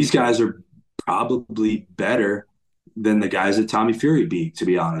 these guys are probably better than the guys that Tommy Fury beat, to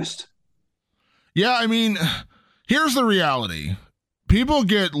be honest. Yeah, I mean, here's the reality. People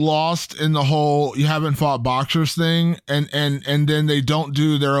get lost in the whole you haven't fought boxers thing, and then they don't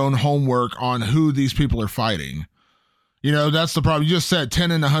do their own homework on who these people are fighting. That's the problem. You just said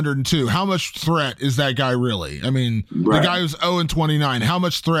 10 and 102. How much threat is that guy really? I mean, right. The guy who's 0 and 29, how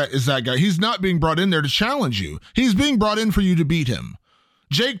much threat is that guy? He's not being brought in there to challenge you. He's being brought in for you to beat him.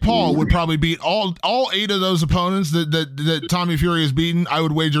 Jake Paul would probably beat all 8 of those opponents that Tommy Fury has beaten. I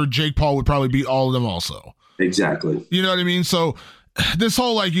would wager Jake Paul would probably beat all of them also. Exactly. You know what I mean? So this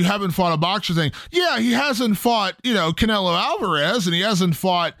whole like you haven't fought a boxer thing. Yeah, he hasn't fought, Canelo Alvarez, and he hasn't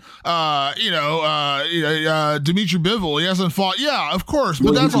fought Dimitri Bivol. He hasn't fought, yeah, of course,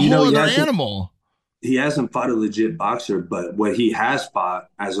 but that's a whole other animal. He hasn't fought a legit boxer, but what he has fought,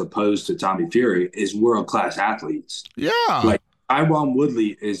 as opposed to Tommy Fury, is world-class athletes. Yeah. Like Tyron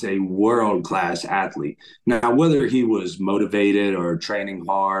Woodley is a world-class athlete. Now, whether he was motivated or training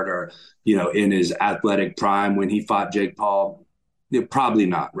hard or, in his athletic prime when he fought Jake Paul, probably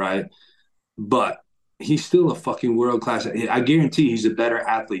not, right? But he's still a fucking world-class. I guarantee he's a better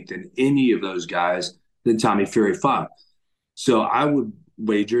athlete than any of those guys that Tommy Fury fought. So I would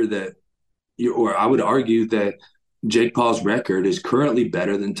wager that, or I would argue that Jake Paul's record is currently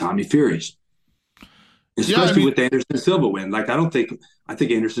better than Tommy Fury's, especially with the Anderson Silva win. Like, I think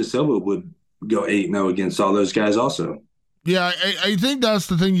Anderson Silva would go 8-0 against all those guys also. Yeah, I think that's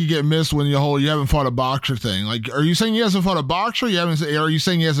the thing you get missed when you haven't fought a boxer thing. Like, are you saying he hasn't fought a boxer? Are you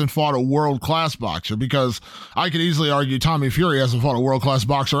saying he hasn't fought a world-class boxer? Because I could easily argue Tommy Fury hasn't fought a world-class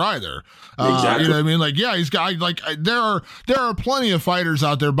boxer either. Exactly. You know what I mean? Like, yeah, he's got there are plenty of fighters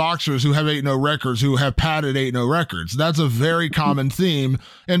out there, boxers who have 8-0 records, who have padded 8-0 records. That's a very common theme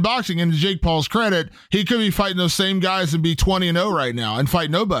in boxing. And to Jake Paul's credit, he could be fighting those same guys and be 20-0 right now and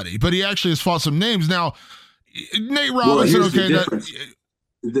fight nobody. But he actually has fought some names now. Nate Robinson,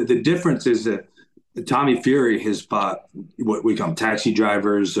 the difference is that Tommy Fury has fought what we call taxi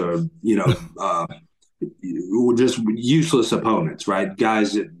drivers, or just useless opponents, right?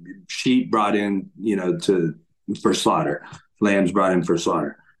 Guys that sheep brought in, for slaughter, lambs brought in for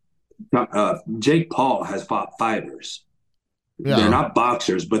slaughter. Jake Paul has fought fighters. Yeah. They're not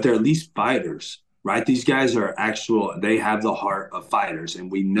boxers, but they're at least fighters, right? These guys are they have the heart of fighters, and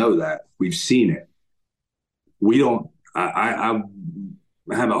we know that. We've seen it. We don't. I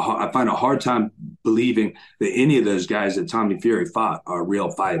find a hard time believing that any of those guys that Tommy Fury fought are real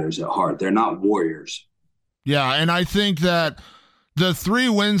fighters at heart. They're not warriors. Yeah, and I think that the 3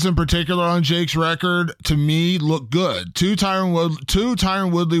 wins in particular on Jake's record, to me, look good. 2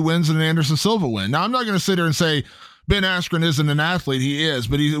 Tyron Woodley wins and an Anderson Silva win. Now, I'm not going to sit here and say Ben Askren isn't an athlete. He is,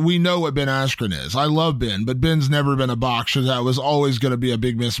 but we know what Ben Askren is. I love Ben, but Ben's never been a boxer. That was always going to be a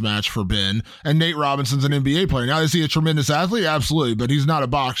big mismatch for Ben. And Nate Robinson's an NBA player. Now, is he a tremendous athlete? Absolutely, but he's not a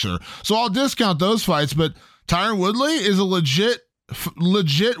boxer. So I'll discount those fights, but Tyron Woodley is a legit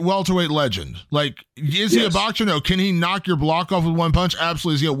legit welterweight legend. Like, is he a boxer? No. Can he knock your block off with one punch?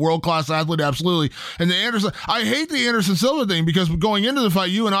 Absolutely. Is he a world-class athlete? Absolutely. And the Anderson, I hate the Anderson Silva thing because going into the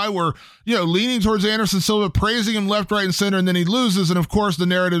fight, you and I were, leaning towards Anderson Silva, praising him left, right, and center, and then he loses. And of course, the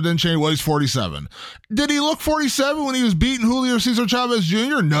narrative then changed. Well, he's 47. Did he look 47 when he was beating Julio Cesar Chavez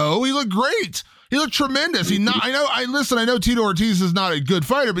Jr.? No, he looked great. He looked tremendous. I know Tito Ortiz is not a good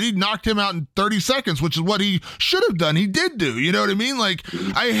fighter, but he knocked him out in 30 seconds, which is what he should have done. He did do. You know what I mean? Like,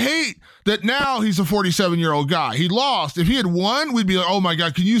 I hate that now he's a 47-year-old guy. He lost. If he had won, we'd be like, oh my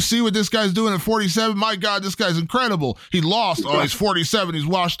God, can you see what this guy's doing at 47? My God, this guy's incredible. He lost. Oh, he's 47. He's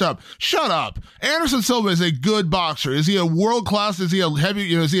washed up. Shut up. Anderson Silva is a good boxer. Is he a world class? Is he a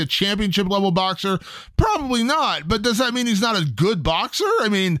heavy, is he a championship level boxer? Probably not. But does that mean he's not a good boxer? I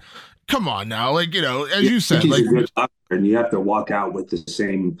mean, come on now, like, as you said, like, and you have to walk out with the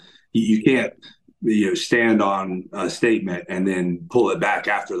same. You can't, stand on a statement and then pull it back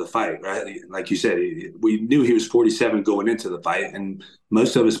after the fight, right? Like you said, we knew he was 47 going into the fight, and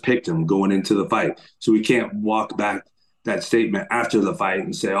most of us picked him going into the fight. So we can't walk back that statement after the fight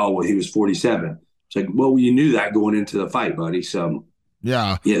and say, oh, well, he was 47. It's like, well, you knew that going into the fight, buddy. So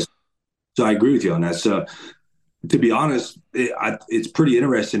yeah, yes. So I agree with you on that. So, to be honest, it's pretty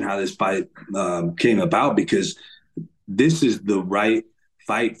interesting how this fight came about, because this is the right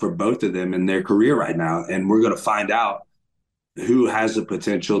fight for both of them in their career right now. And we're going to find out who has the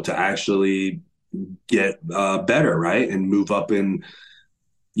potential to actually get better, right? And move up in,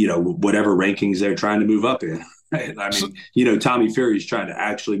 whatever rankings they're trying to move up in. Right? I mean, Tommy Fury's trying to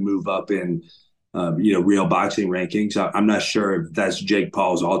actually move up in, real boxing rankings. I'm not sure if that's Jake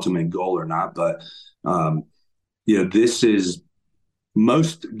Paul's ultimate goal or not, but this is,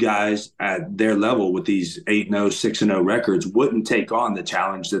 most guys at their level with these 8-0, 6-0 records wouldn't take on the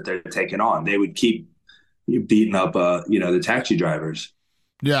challenge that they're taking on. They would keep beating up, the taxi drivers.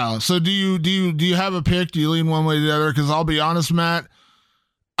 Yeah. So do you have a pick? Do you lean one way or the other? Because I'll be honest, Matt,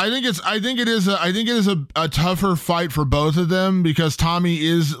 I think it is a tougher fight for both of them, because Tommy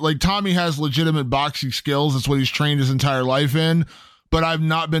has legitimate boxing skills. That's what he's trained his entire life in. But I've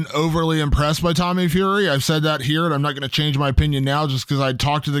not been overly impressed by Tommy Fury. I've said that here, and I'm not going to change my opinion now just because I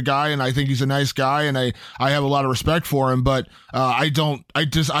talked to the guy and I think he's a nice guy and I have a lot of respect for him. But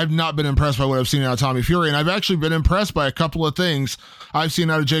I've not been impressed by what I've seen out of Tommy Fury. And I've actually been impressed by a couple of things I've seen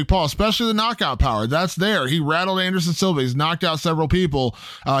out of Jake Paul, especially the knockout power. That's there. He rattled Anderson Silva. He's knocked out several people.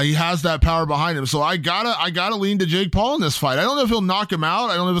 He has that power behind him. So I gotta lean to Jake Paul in this fight. I don't know if he'll knock him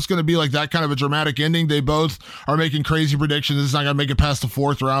out. I don't know if it's going to be like that kind of a dramatic ending. They both are making crazy predictions. It's not going to make it past the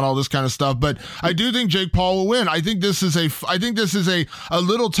fourth round, all this kind of stuff. But I do think Jake Paul will win. I think this is a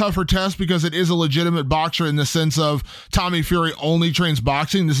little tougher test because it is a legitimate boxer in the sense of Tommy Fury only trains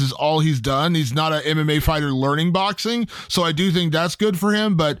boxing. This is all he's done. He's not an MMA fighter learning boxing. So I do think that's good for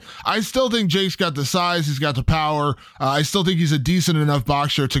him. But I still think Jake's got the size. He's got the power. I still think he's a decent enough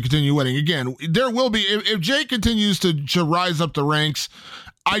boxer to continue winning. Again, there will be, if Jake continues to rise up the ranks,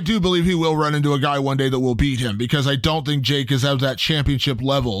 I do believe he will run into a guy one day that will beat him, because I don't think Jake is at that championship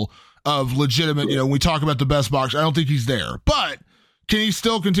level of legitimate, when we talk about the best boxer, I don't think he's there. But can he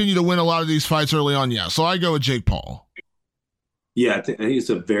still continue to win a lot of these fights early on? Yeah. So I go with Jake Paul. Yeah, I think it's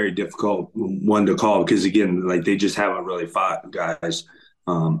a very difficult one to call because, again, like they just haven't really fought guys.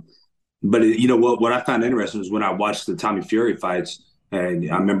 But what I found interesting was when I watched the Tommy Fury fights,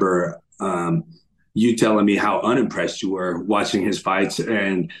 and I remember you telling me how unimpressed you were watching his fights,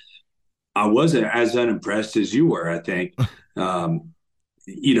 and I wasn't as unimpressed as you were. I think,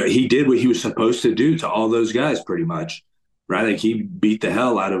 he did what he was supposed to do to all those guys pretty much, right? Like he beat the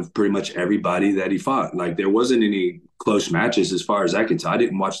hell out of pretty much everybody that he fought. Like there wasn't any close matches as far as I could tell. I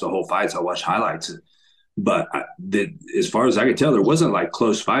didn't watch the whole fights. I watched highlights, but as far as I could tell, there wasn't like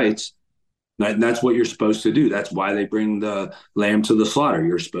close fights. That's what you're supposed to do. That's why they bring the lamb to the slaughter.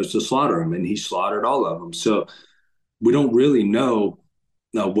 You're supposed to slaughter him, and he slaughtered all of them. So we don't really know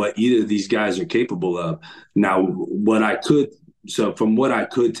what either of these guys are capable of. Now, from what I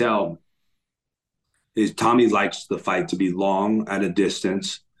could tell is Tommy likes the fight to be long at a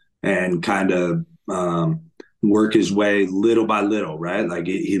distance and kind of work his way little by little, right? Like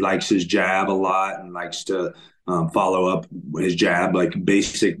he likes his jab a lot and likes to follow up his jab, like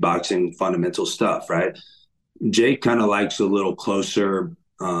basic boxing fundamental stuff, right? Jake kind of likes a little closer,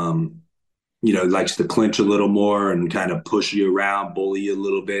 likes to clinch a little more and kind of push you around, bully you a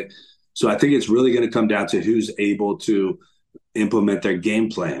little bit. So I think it's really going to come down to who's able to implement their game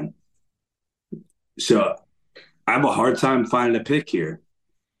plan. So I have a hard time finding a pick here.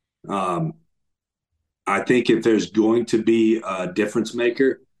 I think if there's going to be a difference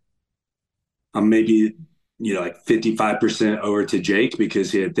maker, maybe like 55% over to Jake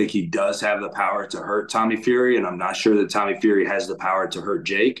because I think he does have the power to hurt Tommy Fury. And I'm not sure that Tommy Fury has the power to hurt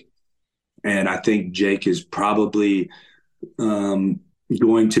Jake. And I think Jake is probably going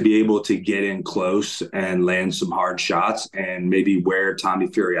to be able to get in close and land some hard shots and maybe wear Tommy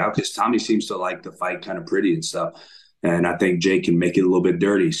Fury out, because Tommy seems to like the fight kind of pretty and stuff. And I think Jake can make it a little bit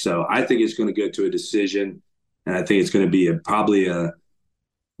dirty. So I think it's going to go to a decision. And I think it's going to be probably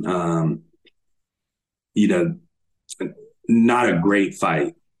not a great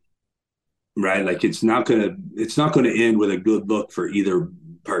fight, right? Like it's not going to end with a good look for either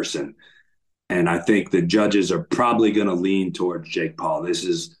person. And I think the judges are probably going to lean towards Jake Paul. This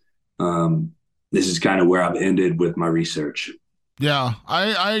is kind of where I've ended with my research. Yeah,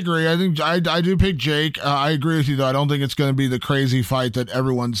 I agree. I think I do pick Jake. I agree with you, though. I don't think it's going to be the crazy fight that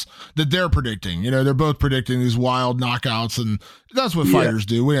they're predicting. They're both predicting these wild knockouts, and that's what fighters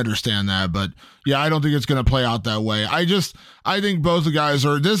do. We understand that. But yeah, I don't think it's going to play out that way. I think both the guys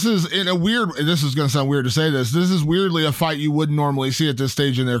this is going to sound weird to say this. This is weirdly a fight you wouldn't normally see at this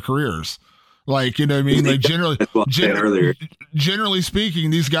stage in their careers. Like, you know what I mean? Like generally speaking,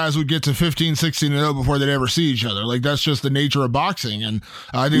 these guys would get to 15, 16-0 before they'd ever see each other. Like, that's just the nature of boxing. And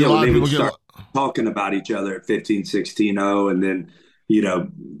I think a lot of people start talking about each other at 15, 16-0, and then,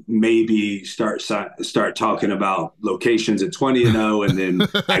 maybe start talking about locations at 20-0 and then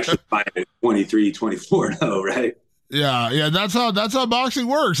actually fight at 23, 24-0, right? Yeah, that's how boxing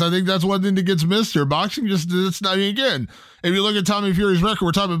works. I think that's one thing that gets missed here. Boxing it's not, again, if you look at Tommy Fury's record,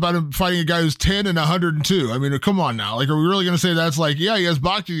 we're talking about him fighting a guy who's 10 and 102. I mean, come on now. Like, are we really going to say that's like, yeah, he has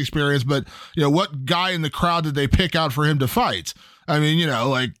boxing experience, but what guy in the crowd did they pick out for him to fight? I mean,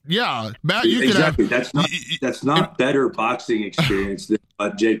 Matt, you exactly. That's not better boxing experience than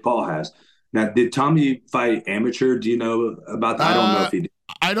what Jake Paul has. Now, did Tommy fight amateur? Do you know about that? I don't know if he did.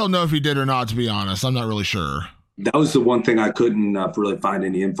 I don't know if he did or not, to be honest. I'm not really sure. That was the one thing I couldn't really find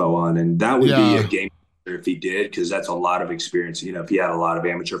any info on, and that would be a game changer if he did, because that's a lot of experience. If he had a lot of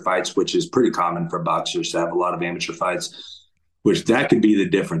amateur fights, which is pretty common for boxers to have a lot of amateur fights, which that could be the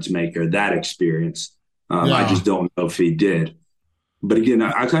difference maker, that experience. I just don't know if he did. But again,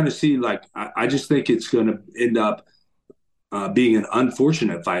 I kind of see, like, I just think it's going to end up being an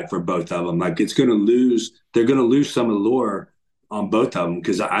unfortunate fight for both of them. Like, they're going to lose some allure on both of them,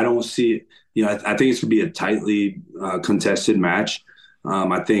 because I don't see it. I think it's going to be a tightly contested match.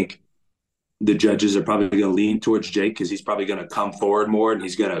 I think the judges are probably going to lean towards Jake, because he's probably going to come forward more, and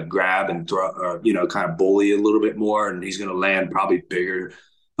he's going to grab and throw, kind of bully a little bit more, and he's going to land probably bigger,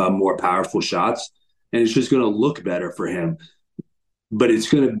 more powerful shots, and it's just going to look better for him. But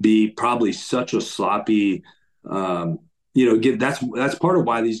it's going to be probably such a sloppy, again, that's part of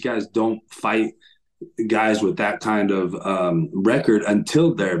why these guys don't fight guys with that kind of record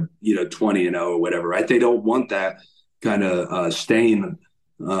until they're 20-0 or whatever, right? They don't want that kind of stain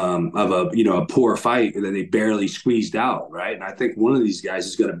of a poor fight that they barely squeezed out, right? And I think one of these guys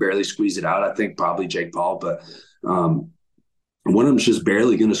is going to barely squeeze it out. I think probably Jake Paul, but one of them's just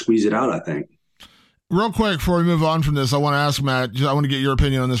barely going to squeeze it out, I think. Real quick, before we move on from this, I want to ask Matt, I want to get your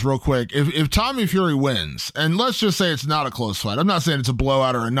opinion on this real quick. If Tommy Fury wins, and let's just say it's not a close fight, I'm not saying it's a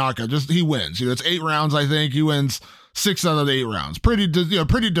blowout or a knockout, just he wins. It's 8 rounds, I think. He wins 6 out of the 8 rounds. Pretty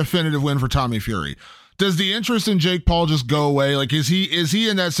definitive win for Tommy Fury. Does the interest in Jake Paul just go away? Like, is he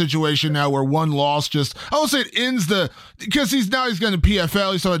in that situation now where one loss just, I will say it ends because he's going to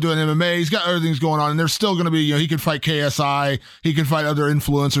PFL, he's talking about doing MMA, he's got other things going on, and there's still going to be, he could fight KSI, he could fight other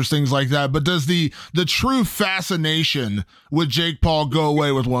influencers, things like that. But does the true fascination with Jake Paul go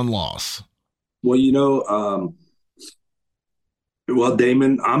away with one loss? Well,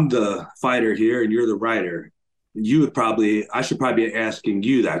 Damon, I'm the fighter here and you're the writer. I should probably be asking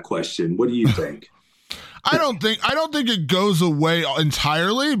you that question. What do you think? I don't think it goes away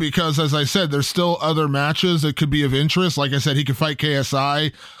entirely, because, as I said, there's still other matches that could be of interest. Like I said, he could fight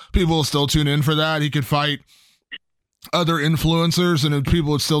KSI. People will still tune in for that. He could fight other influencers, and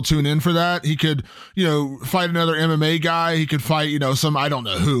people would still tune in for that. He could, fight another MMA guy. He could fight, some, I don't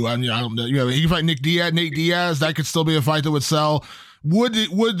know who. I don't know. He could fight Nate Diaz. That could still be a fight that would sell. Would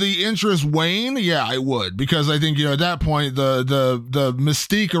the interest wane? Yeah, it would, because I think, at that point, the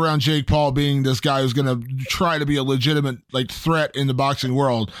mystique around Jake Paul being this guy who's going to try to be a legitimate threat in the boxing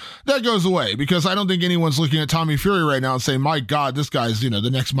world, that goes away, because I don't think anyone's looking at Tommy Fury right now and saying, my God, this guy's, the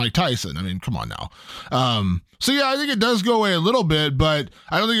next Mike Tyson. I mean, come on now. So yeah, I think it does go away a little bit, but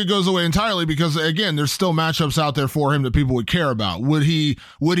I don't think it goes away entirely, because again, there's still matchups out there for him that people would care about. Would he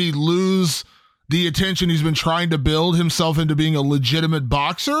lose the attention he's been trying to build himself into being a legitimate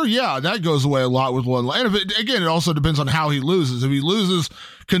boxer? Yeah, that goes away a lot with one. And it also depends on how he loses. If he loses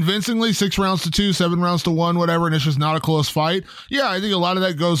convincingly, 6 rounds to 2, 7 rounds to 1, whatever, and it's just not a close fight, yeah, I think a lot of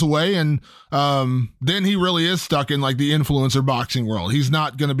that goes away, and then he really is stuck in like the influencer boxing world. He's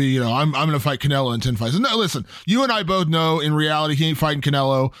not going to be, I'm going to fight Canelo in 10 fights. No, listen, you and I both know in reality he ain't fighting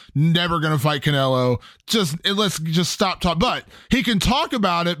Canelo, never going to fight Canelo. Let's just stop talking. But he can talk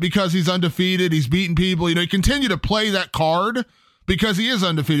about it because he's undefeated, he's beating people, he continue to play that card because he is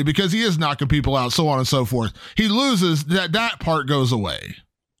undefeated, because he is knocking people out, so on and so forth. He loses, that part goes away.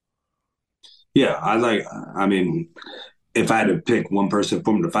 Yeah, I mean, if I had to pick one person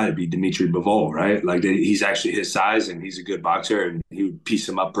for him to fight, it'd be Dimitri Bivol, right? Like, he's actually his size, and he's a good boxer, and he would piece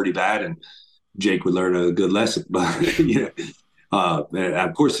him up pretty bad, and Jake would learn a good lesson. But,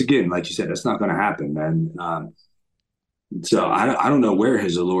 of course, again, like you said, that's not going to happen, man. So I don't know where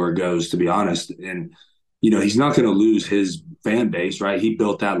his allure goes, to be honest. And, he's not going to lose his fan base, right? He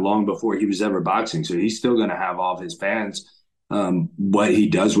built that long before he was ever boxing. So he's still going to have all of his fans. What he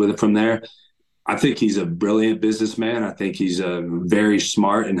does with it from there, I think he's a brilliant businessman. I think he's very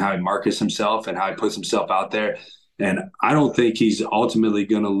smart in how he markets himself and how he puts himself out there. And I don't think he's ultimately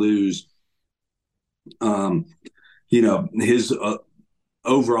going to lose, his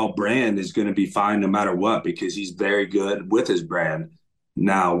overall brand is going to be fine no matter what, because he's very good with his brand.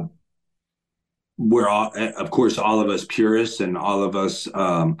 Now, we're all, of course, all of us purists and all of us,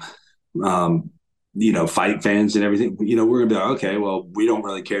 fight fans and everything, we're gonna be like, okay, well, we don't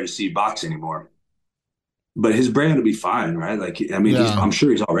really care to see boxing anymore. But his brand will be fine, right? Like, I mean, I'm sure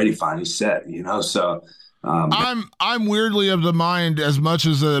he's already fine. He's set, so. I'm weirdly of the mind, as much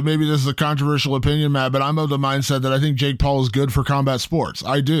as maybe this is a controversial opinion, Matt, but I'm of the mindset that I think Jake Paul is good for combat sports.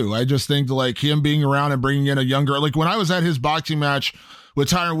 I do. I just think like him being around and bringing in a younger, like when I was at his boxing match with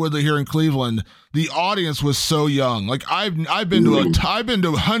Tyron Woodley here in Cleveland, the audience was so young. Like I've been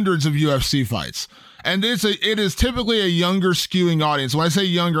to hundreds of UFC fights, and it is typically a younger skewing audience. When I say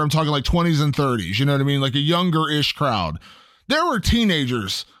younger, I'm talking like 20s and 30s. You know what I mean? Like a younger-ish crowd. There were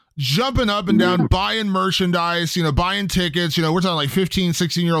teenagers jumping up and down, buying merchandise, buying tickets. We're talking like 15,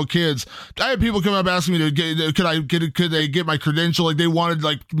 16-year-old kids. I had people come up asking me could they get my credential? Like they wanted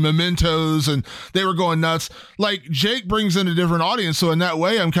like mementos, and they were going nuts. Like Jake brings in a different audience. So in that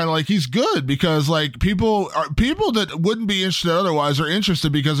way, I'm kind of like, he's good, because like people that wouldn't be interested otherwise are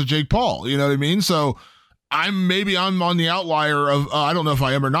interested because of Jake Paul. You know what I mean? So I'm on the outlier of, I don't know if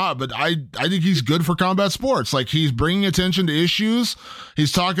I am or not, but I think he's good for combat sports. Like he's bringing attention to issues.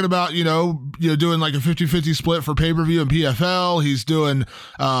 He's talking about, doing like a 50-50 split for pay-per-view and PFL. He's doing,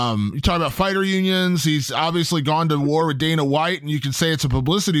 you talk about fighter unions. He's obviously gone to war with Dana White, and you can say it's a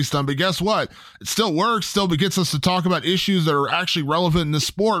publicity stunt, but guess what? It still works, still gets us to talk about issues that are actually relevant in the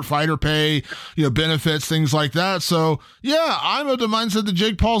sport, fighter pay, benefits, things like that. So yeah, I'm of the mindset that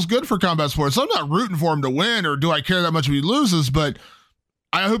Jake Paul's good for combat sports. So I'm not rooting for him to win, or do I care that much if he loses, but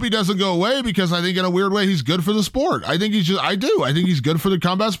I hope he doesn't go away, because I think in a weird way he's good for the sport. I think I think he's good for the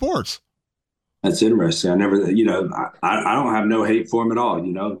combat sports. That's interesting. I never, I don't have no hate for him at all.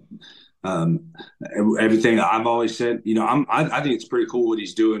 Everything I've always said, I think it's pretty cool what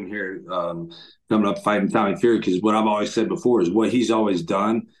he's doing here, coming up fighting Tommy Fury, because what I've always said before is what he's always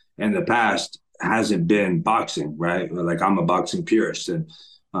done in the past hasn't been boxing, right? Like I'm a boxing purist, and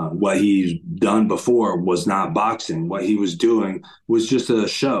what he's done before was not boxing. What he was doing was just a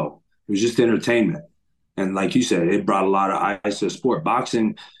show. It was just entertainment. And like you said, it brought a lot of eyes to the sport.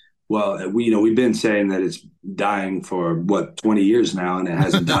 Boxing, well, we've been saying that it's dying for 20 years now, and it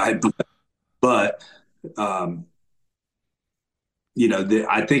hasn't died. But I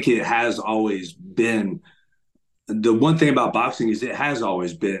think it has always been, the one thing about boxing is it has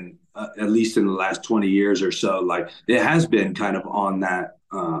always been, at least in the last 20 years or so, like it has been kind of on that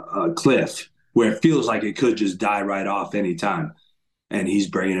cliff where it feels like it could just die right off anytime, and he's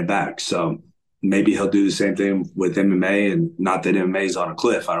bringing it back. So maybe he'll do the same thing with MMA, and not that MMA is on a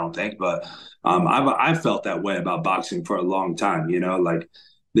cliff, I don't think, but I've felt that way about boxing for a long time. Like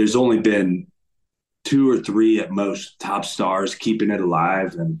there's only been 2 or 3 at most top stars keeping it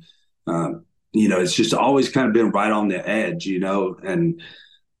alive, and it's just always kind of been right on the edge, and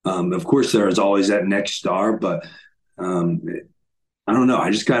of course there's always that next star, but I don't know. I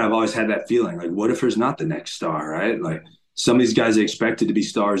just kind of always had that feeling like, what if there's not the next star, right? Like some of these guys expected to be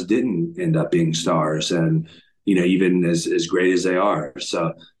stars didn't end up being stars, and, even as great as they are.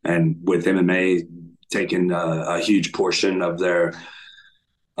 So, and with MMA taking a huge portion of their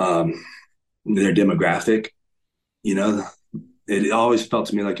demographic, it always felt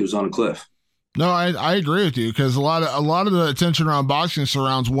to me like it was on a cliff. No, I agree with you, because a lot of the attention around boxing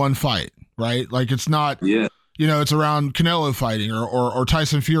surrounds one fight, right? Like it's not, it's around Canelo fighting or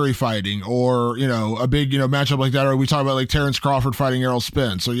Tyson Fury fighting or, a big, matchup like that. Or we talk about like Terrence Crawford fighting Errol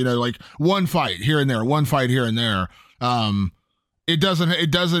Spence. So, like one fight here and there, it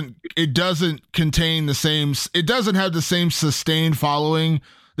doesn't contain the same, it doesn't have the same sustained following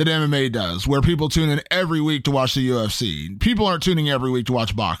that MMA does, where people tune in every week to watch the UFC. People aren't tuning every week to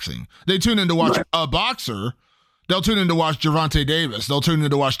watch boxing. They tune in to watch a boxer. They'll tune in to watch Gervonta Davis. They'll tune in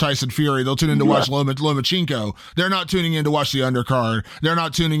to watch Tyson Fury. They'll tune in to watch Lomachenko. They're not tuning in to watch the undercard. They're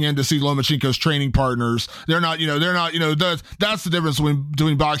not tuning in to see Lomachenko's training partners. That's the difference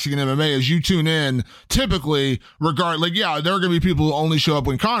between boxing and MMA is you tune in typically there are going to be people who only show up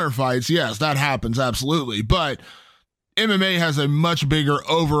when Conor fights. Yes, that happens. Absolutely. But MMA has a much bigger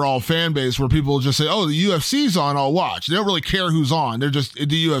overall fan base where people just say, oh, the UFC's on, I'll watch. They don't really care who's on. They're just,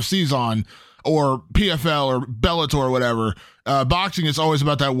 the UFC's on, or PFL or Bellator or whatever. Boxing is always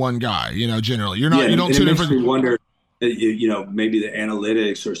about that one guy, generally. You don't tune in for me wonder, maybe the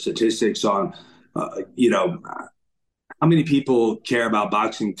analytics or statistics on, how many people care about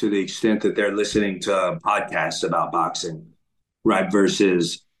boxing to the extent that they're listening to podcasts about boxing, right?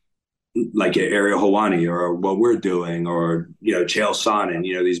 Versus like Ariel Helwani or what we're doing, or Chael Sonnen,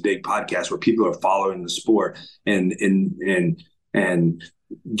 these big podcasts where people are following the sport and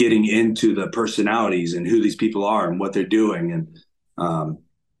getting into the personalities and who these people are and what they're doing, and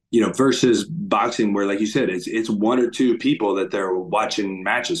versus boxing where, like you said, it's one or two people that they're watching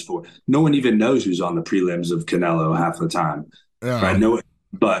matches for. No one even knows who's on the prelims of Canelo half the time, right? No,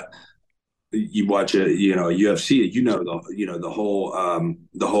 but you watch a UFC, the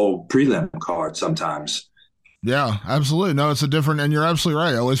whole prelim card sometimes. Yeah, absolutely. No, it's a different, and you're absolutely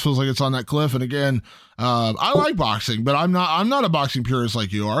right. It always feels like it's on that cliff. And again, I like boxing, but I'm not a boxing purist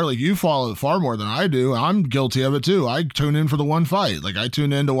like you are. Like, you follow it far more than I do. I'm guilty of it too. I tune in for the one fight. Like, I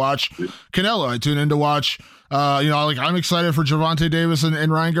tune in to watch Canelo. I tune in to watch, I'm excited for Gervonta Davis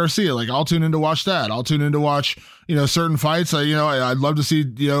and Ryan Garcia. Like, I'll tune in to watch that. I'll tune in to watch, certain fights. I'd love to see,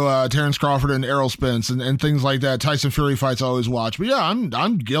 Terrence Crawford and Errol Spence and things like that. Tyson Fury fights I always watch. But yeah,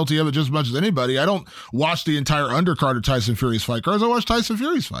 I'm guilty of it just as much as anybody. I don't watch the entire undercard of Tyson Fury's fight cards. I watch Tyson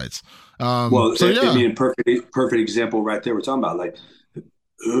Fury's fights. Perfect example right there. We're talking about, like,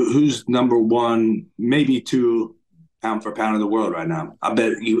 who's number one, maybe two pound for pound in the world right now. I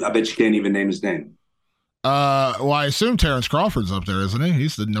bet you can't even name his name. Well, I assume Terrence Crawford's up there, isn't he?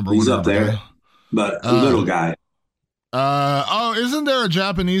 He's the number one. He's up there, but a little guy. Isn't there a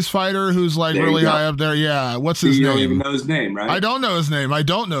Japanese fighter who's like really high up there? Yeah. What's his name? You don't even know his name, right? I don't know his name.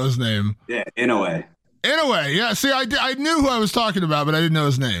 Yeah, Inoue. Yeah. See, I knew who I was talking about, but I didn't know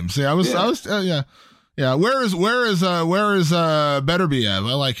his name. See, I was. Yeah. Where is Beterbiev?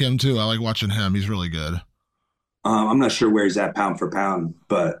 I like him too. I like watching him. He's really good. I'm not sure where he's at pound for pound,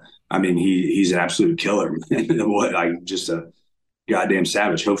 but I mean, he's an absolute killer. Just a goddamn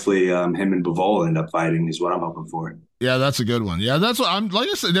savage. Hopefully, him and Bivol end up fighting is what I'm hoping for. Yeah, that's a good one. Yeah, that's what I'm, like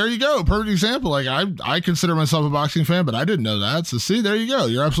I said, there you go. Perfect example. Like, I consider myself a boxing fan, but I didn't know that. So see, there you go.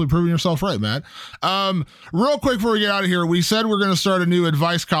 You're absolutely proving yourself right, Matt. Real quick before we get out of here, we said we're going to start a new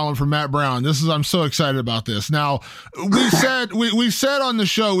advice column from Matt Brown. I'm so excited about this. Now, we said on the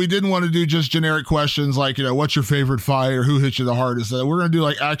show, we didn't want to do just generic questions like, what's your favorite fight or who hit you the hardest. We're going to do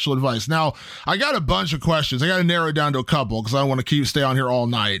like actual advice. Now, I got a bunch of questions. I got to narrow it down to a couple because I don't want to stay on here all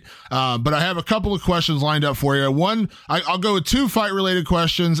night. But I have a couple of questions lined up for you. One, I'll go with two fight-related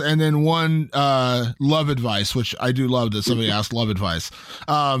questions and then one love advice, which I do love that somebody asked love advice.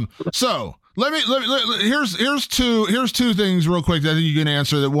 So here's two things real quick that I think you can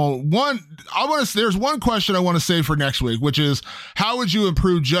answer that won't. There's one question I want to save for next week, which is how would you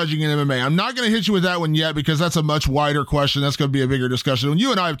improve judging in MMA? I'm not going to hit you with that one yet because that's a much wider question. That's going to be a bigger discussion. And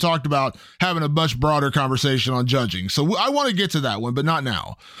you and I have talked about having a much broader conversation on judging. So I want to get to that one, but not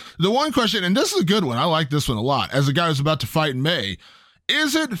now. The one question, and this is a good one. I like this one a lot. As a guy who's about to fight in May,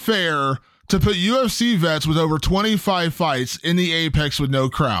 is it fair to put UFC vets with over 25 fights in the Apex with no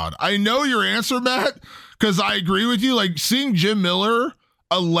crowd? I know your answer, Matt, because I agree with you. Like, seeing Jim Miller,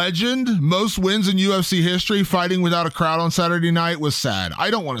 a legend, most wins in UFC history, fighting without a crowd on Saturday night was sad.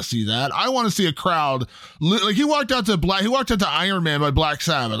 I don't want to see that. I want to see a crowd. Like, he walked out to Iron Man by Black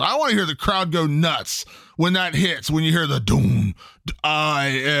Sabbath. I want to hear the crowd go nuts when that hits, when you hear the doom, I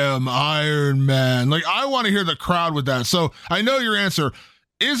am Iron Man. Like, I want to hear the crowd with that. So I know your answer.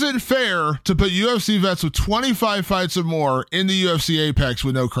 Is it fair to put UFC vets with 25 fights or more in the UFC Apex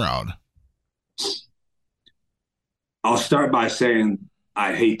with no crowd? I'll start by saying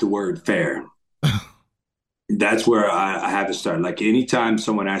I hate the word fair. That's where I have to start. Like, anytime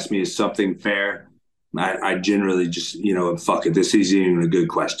someone asks me, is something fair? I generally just, fuck it. This isn't even a good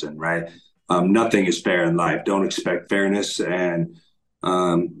question, right? Nothing is fair in life. Don't expect fairness, and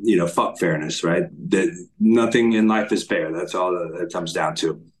fuck fairness, right? That nothing in life is fair. That's all that it comes down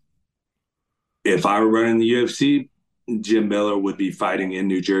to. If I were running the UFC, Jim Miller would be fighting in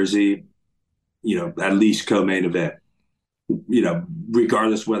New Jersey, at least co-main event,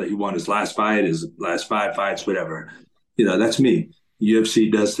 regardless whether he won his last fight, his last 5 fights, whatever. That's me.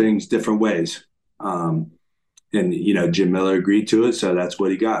 UFC does things different ways. And Jim Miller agreed to it, so that's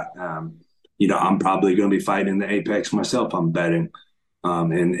what he got. I'm probably going to be fighting in the Apex myself, I'm betting,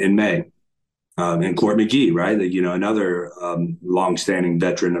 in May. And Court McGee, right? Another longstanding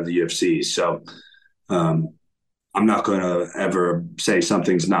veteran of the UFC. So I'm not going to ever say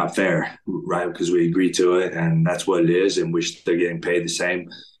something's not fair, right? Because we agreed to it, and that's what it is, and they're getting paid the same.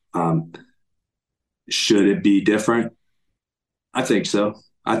 Should it be different? I think so.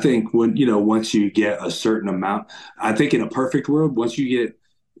 I think once you get a certain amount, I think in a perfect world, once you get,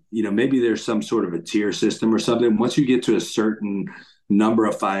 maybe there's some sort of a tier system or something. Once you get to a certain number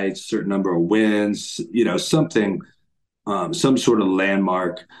of fights, certain number of wins, something, some sort of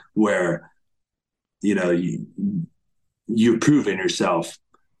landmark where, you've proven yourself,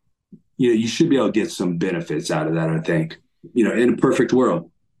 you should be able to get some benefits out of that, I think, in a perfect world.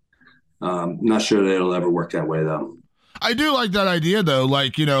 Not sure that it'll ever work that way, though. I do like that idea, though,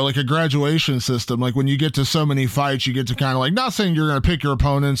 like a graduation system. Like when you get to so many fights, you get to kind of like, not saying you're going to pick your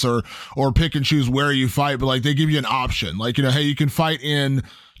opponents or pick and choose where you fight, but like they give you an option. Like, hey, you can fight at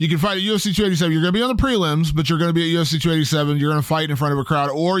UFC 287. You're going to be on the prelims, but you're going to be at UFC 287. You're going to fight in front of a crowd,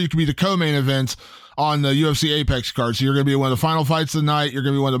 or you can be the co-main event on the UFC Apex card. So you're going to be one of the final fights of the night. You're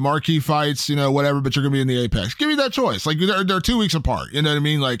going to be one of the marquee fights, whatever, but you're going to be in the Apex. Give me that choice. Like they're 2 weeks apart. You know what I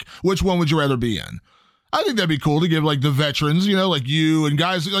mean? Like which one would you rather be in? I think that'd be cool to give like the veterans, like you and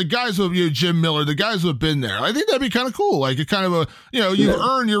guys who have, Jim Miller, the guys who have been there. I think that'd be kind of cool. Like a kind of a, you've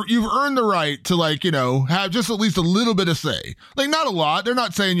earned the right to like, have just at least a little bit of say. Like not a lot. They're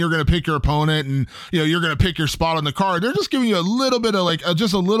not saying you're going to pick your opponent and, you're going to pick your spot on the card. They're just giving you a little bit of like,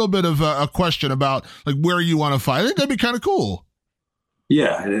 just a little bit of a question about like where you want to fight. I think that'd be kind of cool.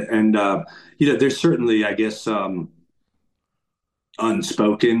 Yeah. And there's certainly, I guess,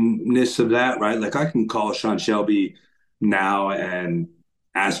 unspokenness of that, right? Like I can call Sean Shelby now and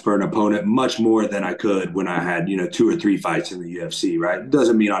ask for an opponent much more than I could when I had, 2 or 3 fights in the UFC, right?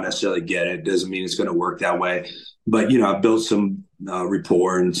 Doesn't mean I'll necessarily get it. Doesn't mean it's going to work that way. But, I've built some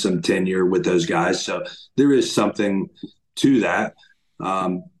rapport and some tenure with those guys. So there is something to that.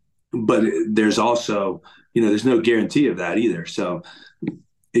 But there's also, there's no guarantee of that either. So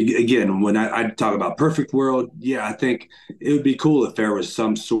again, when I talk about perfect world, yeah, I think it would be cool if there was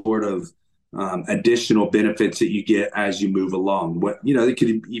some sort of additional benefits that you get as you move along. It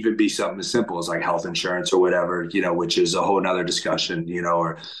could even be something as simple as like health insurance or whatever, which is a whole nother discussion,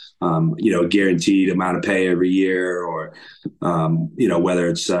 or guaranteed amount of pay every year, or whether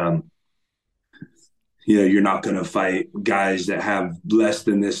it's you're not going to fight guys that have less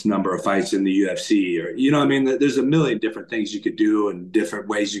than this number of fights in the UFC, or, there's a million different things you could do and different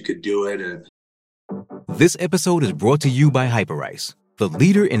ways you could do it. And this episode is brought to you by Hyperice, the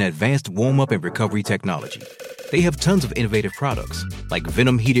leader in advanced warm-up and recovery technology. They have tons of innovative products, like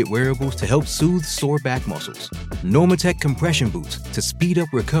Venom-heated wearables to help soothe sore back muscles, Normatec compression boots to speed up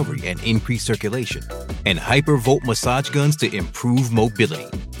recovery and increase circulation, and Hypervolt massage guns to improve mobility.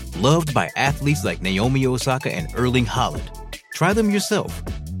 Loved by athletes like Naomi Osaka and Erling Haaland. Try them yourself.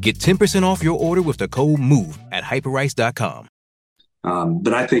 Get 10% off your order with the code MOVE at Hyperice.com.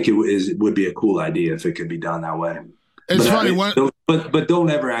 But I think it would be a cool idea if it could be done that way. It's funny. But don't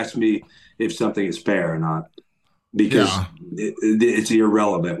ever ask me if something is fair or not, because it's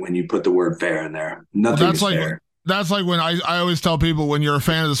irrelevant when you put the word fair in there. Nothing is fair. That's like when I always tell people, when you're a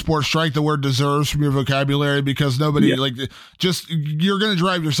fan of the sport, strike the word deserves from your vocabulary, because nobody you're going to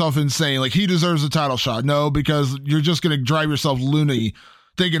drive yourself insane. Like he deserves a title shot. No, because you're just going to drive yourself loony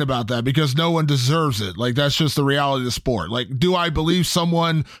thinking about that, because no one deserves it. Like that's just the reality of the sport. Like, do I believe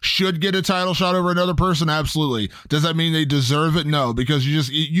someone should get a title shot over another person? Absolutely. Does that mean they deserve it? No, because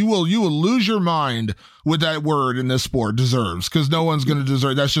you will lose your mind with that word in this sport, deserves, because no one's going to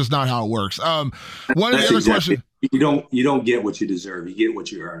deserve. That's just not how it works. One of the other questions. You don't get what you deserve. You get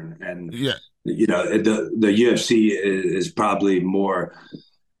what you earn. And the UFC is probably more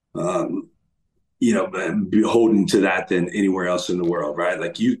beholden to that than anywhere else in the world, right?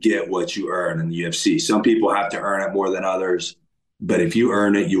 Like you get what you earn in the UFC. Some people have to earn it more than others, but if you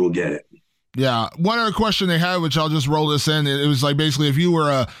earn it, you will get it. Yeah. One other question they had, which I'll just roll this in. It was like basically if you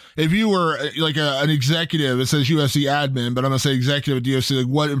were like an executive, it says UFC admin, but I'm gonna say executive at UFC. Like,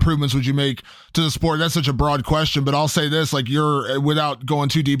 what improvements would you make to the sport? That's such a broad question, but I'll say this: like, without going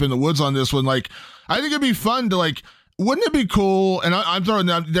too deep in the woods on this one. Like, I think it'd be fun to like. Wouldn't it be cool? And I'm throwing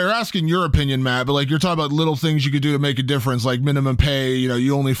that, they're asking your opinion, Matt, but like you're talking about little things you could do to make a difference, like minimum pay,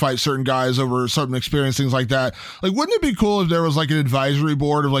 you only fight certain guys over certain experience, things like that. Like, wouldn't it be cool if there was like an advisory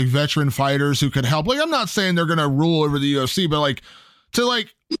board of like veteran fighters who could help? Like, I'm not saying they're going to rule over the UFC, but like to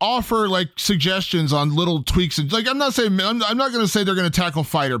like offer like suggestions on little tweaks. And like, I'm not going to say they're going to tackle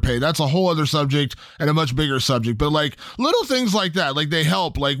fighter pay. That's a whole other subject and a much bigger subject, but like little things like that, like they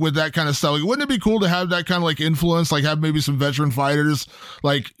help like with that kind of stuff. Like, wouldn't it be cool to have that kind of like influence, like have maybe some veteran fighters,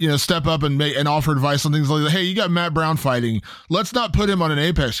 like, step up and offer advice on things like that. Hey, you got Matt Brown fighting. Let's not put him on an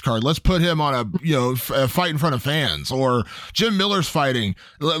Apex card. Let's put him on a fight in front of fans. Or Jim Miller's fighting.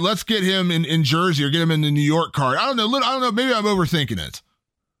 Let's get him in Jersey or get him in the New York card. I don't know. Maybe I'm overthinking it.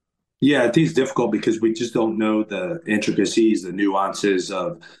 Yeah, I think it's difficult because we just don't know the intricacies, the nuances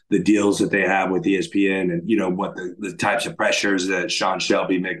of the deals that they have with ESPN and, what the types of pressures that Sean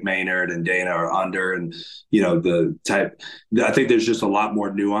Shelby, Mick Maynard, and Dana are under. And, I think there's just a lot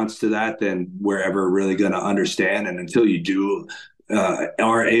more nuance to that than we're ever really going to understand. And until you do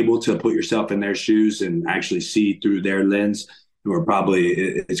are able to put yourself in their shoes and actually see through their lens, or probably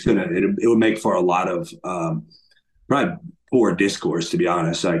it would make for a lot of probably poor discourse, to be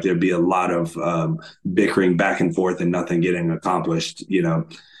honest. Like, there'd be a lot of bickering back and forth and nothing getting accomplished,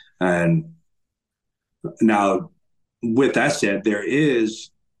 And now, with that said, there is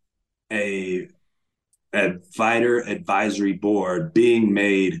a fighter advisory board being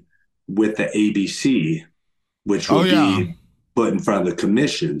made with the ABC, which will be put in front of the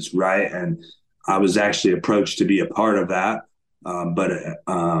commissions, right? And I was actually approached to be a part of that, but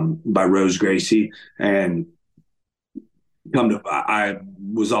by Rose Gracie, and I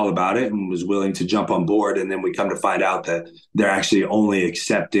was all about it and was willing to jump on board. And then we come to find out that they're actually only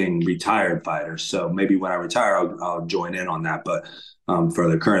accepting retired fighters. So maybe when I retire, I'll join in on that. But for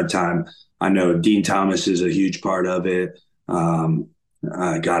the current time, I know Dean Thomas is a huge part of it. God,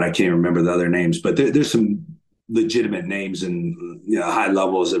 I can't remember the other names, but there's some legitimate names and high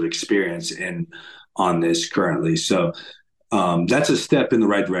levels of experience on this currently. So that's a step in the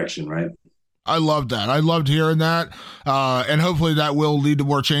right direction, right? I love that. I loved hearing that. And hopefully that will lead to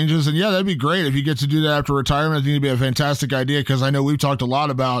more changes. And yeah, that'd be great if you get to do that after retirement. I think it'd be a fantastic idea, because I know we've talked a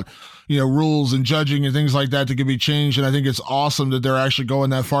lot about, rules and judging and things like that that can be changed. And I think it's awesome that they're actually going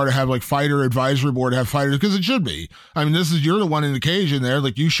that far to have like fighter advisory board, have fighters, because it should be. I mean, you're the one in the cage in there.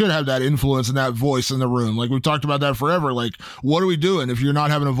 Like, you should have that influence and that voice in the room. Like, we've talked about that forever. Like, what are we doing if you're not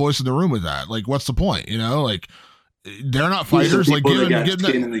having a voice in the room with that? Like, what's the point? Like, they're not fighters. Like,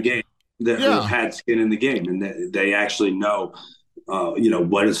 getting in the game. That have had skin in the game, and they actually know,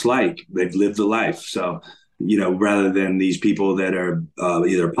 what it's like. They've lived the life. So, rather than these people that are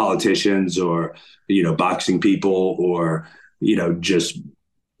either politicians or, boxing people or, just,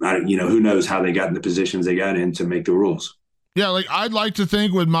 who knows how they got in the positions they got in to make the rules. Yeah, like, I'd like to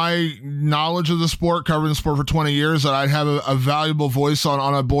think with my knowledge of the sport, covering the sport for 20 years, that I'd have a valuable voice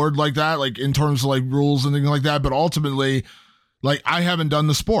on a board like that, like in terms of like rules and things like that. But ultimately, like, I haven't done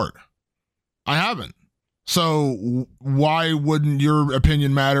the sport. I haven't. So why wouldn't your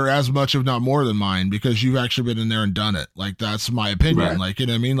opinion matter as much, if not more than mine? Because you've actually been in there and done it. Like, that's my opinion. Right. Like, you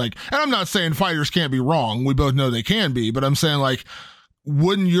know what I mean? Like, and I'm not saying fighters can't be wrong. We both know they can be, but I'm saying, like,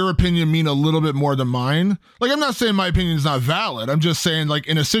 wouldn't your opinion mean a little bit more than mine? Like, I'm not saying my opinion is not valid. I'm just saying, like,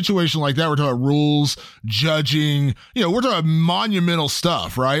 in a situation like that, we're talking about rules, judging, we're talking about monumental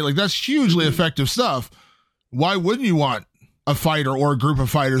stuff, right? Like, that's hugely effective stuff. Why wouldn't you want a fighter or a group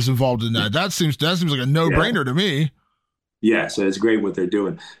of fighters involved in that? That seems like a no-brainer to me. Yeah, so it's great what they're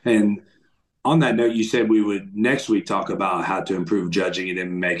doing. And on that note, you said we would next week talk about how to improve judging in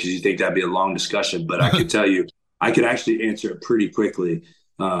MMA, because you think that'd be a long discussion. But I could tell you, I could actually answer it pretty quickly.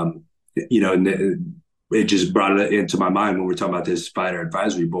 And it just brought it into my mind when we're talking about this fighter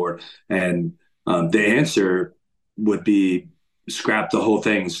advisory board. And the answer would be scrap the whole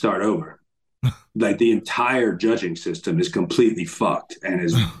thing and start over. Like, the entire judging system is completely fucked and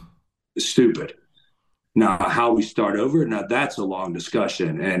is stupid. Now, how we start over, now that's a long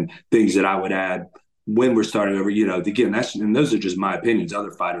discussion, and things that I would add when we're starting over, again, those are just my opinions.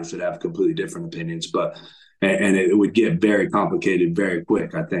 Other fighters would have completely different opinions, but it would get very complicated very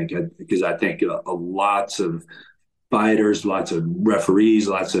quick, I think, because I think lots of fighters, lots of referees,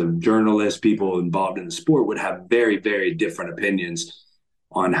 lots of journalists, people involved in the sport would have very, very different opinions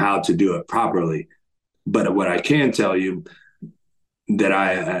on how to do it properly. But what I can tell you, that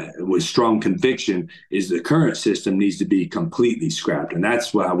I, with strong conviction, is the current system needs to be completely scrapped. And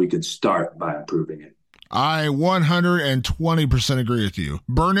that's how we could start, by improving it. I 120% agree with you.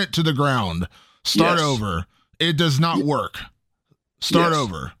 Burn it to the ground. Start over. It does not work. Start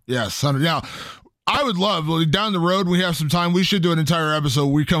over. Yes. Now, I would love, down the road, we have some time, we should do an entire episode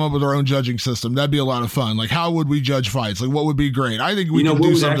where we come up with our own judging system. That'd be a lot of fun. Like, how would we judge fights? Like, what would be great? I think we could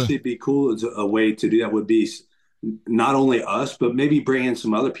do something. What would actually be cool is a way to do that would be not only us, but maybe bring in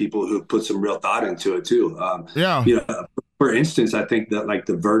some other people who put some real thought into it too. For instance, I think that like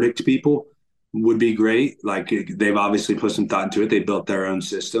the verdict people would be great. Like they've obviously put some thought into it. They built their own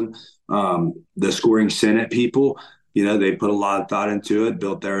system. The scoring Senate people, they put a lot of thought into it,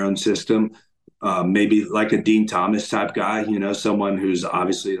 built their own system. Maybe like a Dean Thomas type guy, someone who's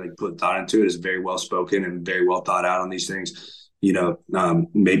obviously like put thought into it, is very well spoken and very well thought out on these things.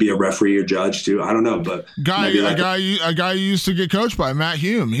 Maybe a referee or judge too. I don't know, but a guy used to get coached by Matt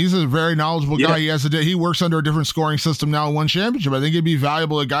Hume. He's a very knowledgeable guy. He works under a different scoring system now and won championship. I think it'd be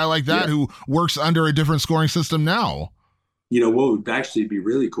valuable, a guy like that who works under a different scoring system now. What would actually be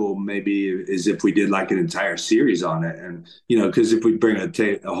really cool maybe is if we did like an entire series on it. And, because if we bring a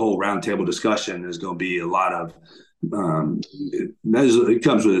whole round table discussion, there's going to be a lot of, it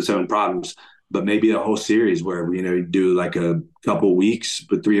comes with its own problems, but maybe a whole series where, we do like a couple weeks,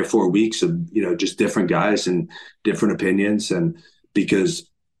 but 3 or 4 weeks of, just different guys and different opinions. And because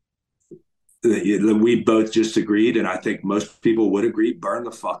we both just agreed, and I think most people would agree, burn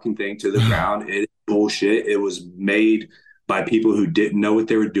the fucking thing to the ground. It is bullshit. It was made by people who didn't know what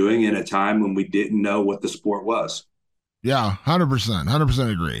they were doing in a time when we didn't know what the sport was. Yeah,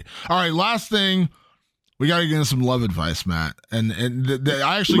 100% agree. All right, last thing, we got to get into some love advice, Matt. And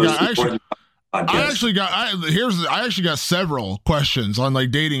I actually got several questions on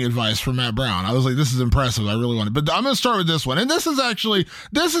like dating advice from Matt Brown. I was like, this is impressive. I really want it. But I'm going to start with this one. And this is actually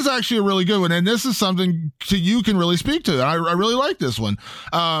a really good one. And this is something you can really speak to. I really like this one.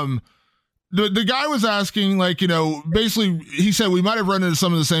 The guy was asking, basically, he said we might have run into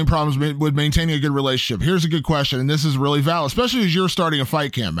some of the same problems with maintaining a good relationship. Here's a good question, and this is really valid, especially as you're starting a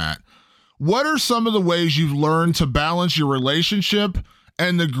fight camp, Matt. What are some of the ways you've learned to balance your relationship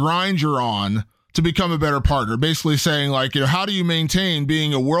and the grind you're on to become a better partner? Basically saying, how do you maintain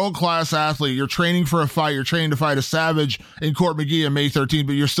being a world-class athlete? You're training for a fight. You're training to fight a savage in Court McGee on May 13th,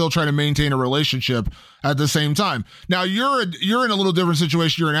 but you're still trying to maintain a relationship at the same time. Now, you're in a little different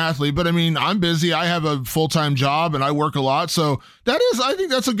situation. You're an athlete, but I mean, I'm busy. I have a full-time job, and I work a lot. So I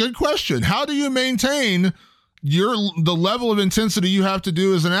think that's a good question. How do you maintain the level of intensity you have to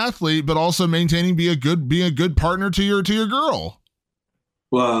do as an athlete, but also maintaining being a good partner to your girl?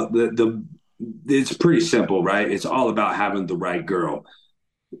 Well, it's pretty simple, right? It's all about having the right girl.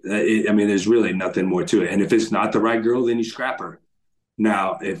 There's really nothing more to it. And if it's not the right girl, then you scrap her.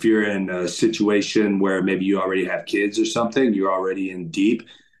 Now, if you're in a situation where maybe you already have kids or something, you're already in deep,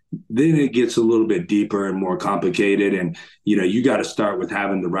 then it gets a little bit deeper and more complicated. And, you got to start with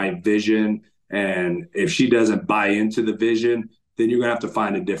having the right vision. And if she doesn't buy into the vision, then you're going to have to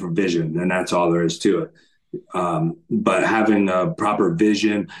find a different vision. And that's all there is to it. But having a proper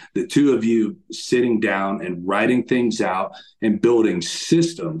vision, the two of you sitting down and writing things out and building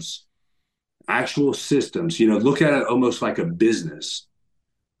systems, actual systems, look at it almost like a business,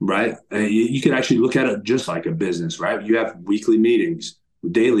 right? You can actually look at it just like a business, right? You have weekly meetings,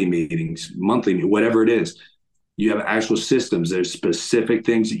 daily meetings, monthly, whatever it is. You have actual systems. There's specific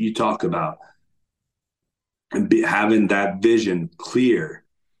things that you talk about, and having that vision clear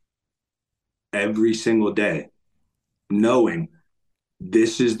every single day, knowing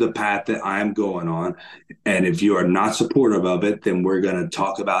this is the path that I'm going on. And if you are not supportive of it, then we're going to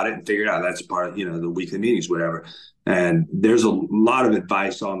talk about it and figure it out. That's part of, the weekly meetings, whatever. And there's a lot of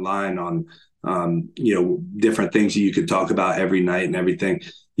advice online on, different things that you could talk about every night and everything,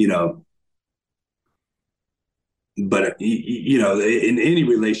 but in any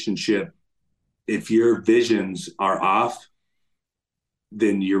relationship, if your visions are off,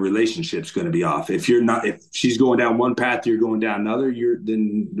 then your relationship's going to be off. If she's going down one path, you're going down another,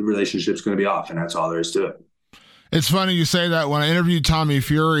 then the relationship's going to be off. And that's all there is to it. It's funny you say that. When I interviewed Tommy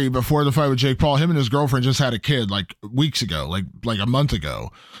Fury before the fight with Jake Paul, him and his girlfriend just had a kid like weeks ago, like a month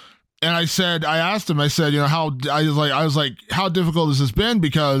ago. And I asked him, how difficult has this been?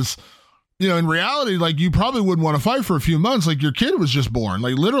 Because, in reality, you probably wouldn't want to fight for a few months. Your kid was just born.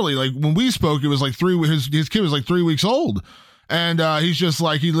 Literally, when we spoke, it was his kid was 3 weeks old. And he's just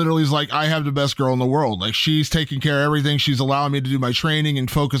like, he literally is like, I have the best girl in the world. Like, she's taking care of everything. She's allowing me to do my training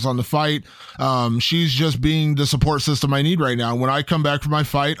and focus on the fight. She's just being the support system I need right now. When I come back from my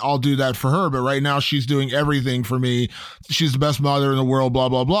fight, I'll do that for her. But right now she's doing everything for me. She's the best mother in the world, blah,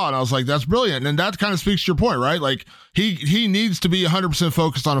 blah, blah. And I was like, that's brilliant. And that kind of speaks to your point, right? Like, he needs to be 100%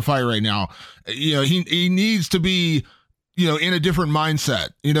 focused on a fight right now. You know, he needs to be, you know, in a different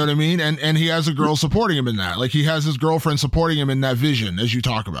mindset, you know what I mean? And he has a girl supporting him in that. Like, he has his girlfriend supporting him in that vision, as you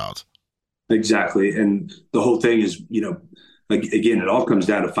talk about. Exactly. And the whole thing is, you know, like, again, it all comes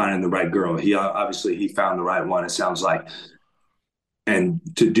down to finding the right girl. He found the right one, it sounds like. And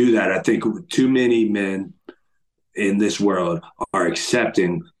to do that, I think too many men in this world are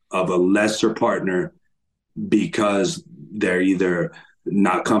accepting of a lesser partner because they're either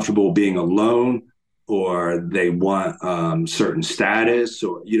not comfortable being alone, or they want certain status,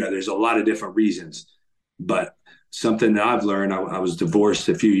 or, you know, there's a lot of different reasons. But something that I've learned, I was divorced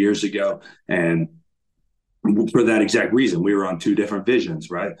a few years ago, and for that exact reason, we were on two different visions,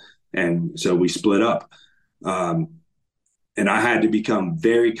 right? And so we split up. And I had to become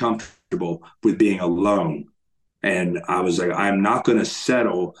very comfortable with being alone. And I was like, I'm not going to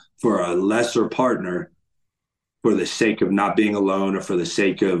settle for a lesser partner for the sake of not being alone, or for the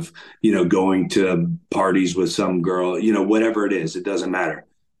sake of, you know, going to parties with some girl, you know, whatever it is, it doesn't matter,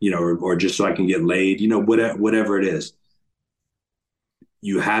 you know, or just so I can get laid, you know, whatever it is.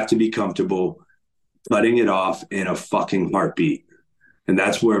 You have to be comfortable cutting it off in a fucking heartbeat. And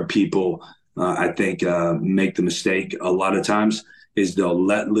that's where people, I think, make the mistake a lot of times, is they'll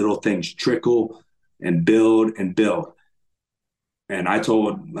let little things trickle and build and build. And I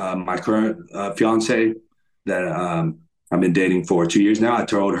told my current fiance that I've been dating for 2 years now. I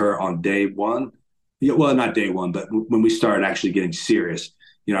told her on day one, well, not day one, but when we started actually getting serious,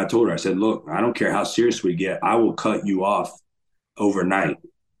 you know, I told her, I said, look, I don't care how serious we get, I will cut you off overnight.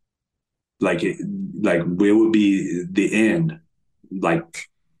 Like it would be the end, like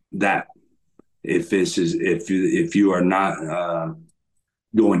that. If you are not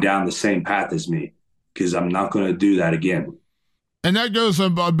going down the same path as me, because I'm not going to do that again. And that goes,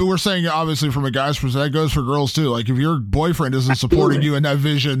 we're saying obviously from a guy's perspective, that goes for girls too. Like, if your boyfriend isn't supporting you in that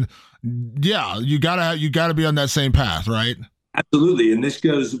vision, yeah, you gotta be on that same path, right? Absolutely. And this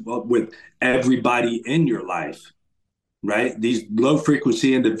goes with everybody in your life, right? These low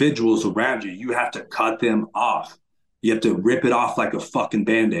frequency individuals around you, you have to cut them off. You have to rip it off like a fucking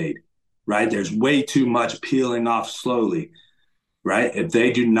Band-Aid, right? There's way too much peeling off slowly, right? If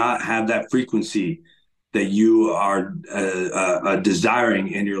they do not have that frequency that you are desiring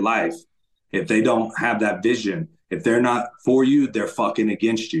in your life, if they don't have that vision, if they're not for you, they're fucking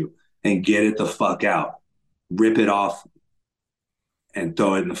against you. And get it the fuck out. Rip it off and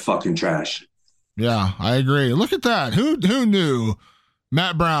throw it in the fucking trash. Yeah, I agree. Look at that. Who knew?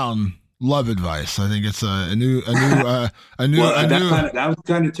 Matt Brown, love advice. I think it's a new. That was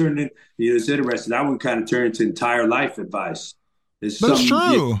kind of turned into, you know, it's interesting. That one kind of turned into entire life advice. That's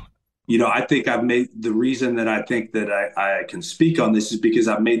true. You know, I think I've made the reason that I think that I can speak on this is because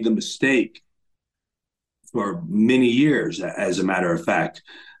I've made the mistake for many years, as a matter of fact.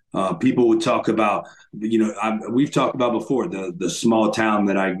 People would talk about, you know, we've talked about before the small town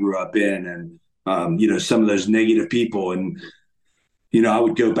that I grew up in, and, you know, some of those negative people. And, you know, I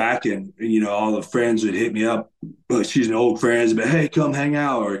would go back and, you know, all the friends would hit me up, old friends, but hey, come hang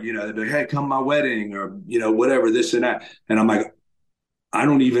out, or, you know, they'd be like, hey, come to my wedding, or, you know, whatever, this and that. And I'm like, I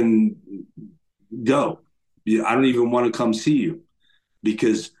don't even go. I don't even want to come see you,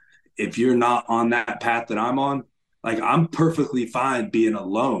 because if you're not on that path that I'm on, like, I'm perfectly fine being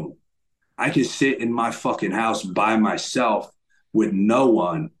alone. I can sit in my fucking house by myself with no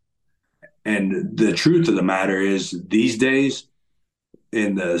one. And the truth of the matter is, these days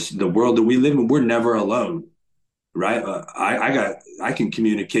in the world that we live in, we're never alone, right? I can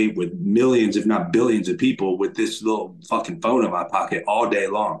communicate with millions, if not billions of people with this little fucking phone in my pocket all day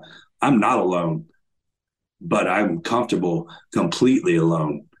long. I'm not alone, but I'm comfortable completely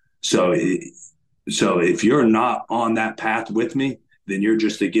alone. So if you're not on that path with me, then you're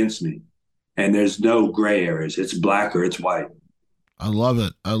just against me. And there's no gray areas. It's black or it's white. I love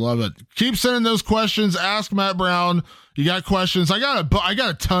it. I love it. Keep sending those questions. Ask Matt Brown. You got questions? I got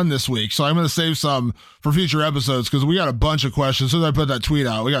a ton this week, so I'm going to save some for future episodes, because we got a bunch of questions. As I put that tweet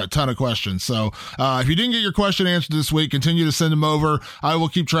out, we got a ton of questions. So if you didn't get your question answered this week, continue to send them over. I will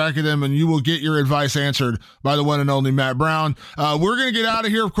keep track of them, and you will get your advice answered by the one and only Matt Brown. We're going to get out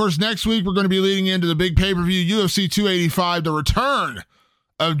of here. Of course, next week we're going to be leading into the big pay-per-view, UFC 285, the return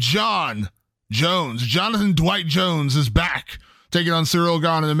of Jon Jones. Jonathan Dwight Jones is back. taking on Cyril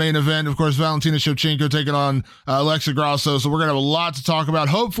Gane in the main event. Of course, Valentina Shevchenko taking on Alexa Grasso. So we're going to have a lot to talk about.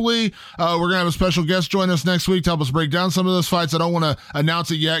 Hopefully, we're going to have a special guest join us next week to help us break down some of those fights. I don't want to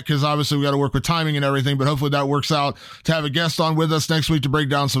announce it yet because obviously we got to work with timing and everything, but hopefully that works out to have a guest on with us next week to break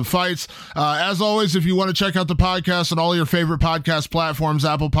down some fights. As always, if you want to check out the podcast on all your favorite podcast platforms,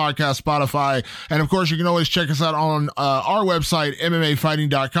 Apple Podcasts, Spotify, and of course, you can always check us out on our website,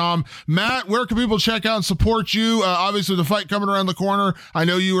 MMAfighting.com. Matt, where can people check out and support you? Obviously, the fight coming around the corner, I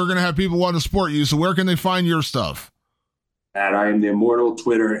know you are going to have people want to support you, so where can they find your stuff? At I Am The Immortal,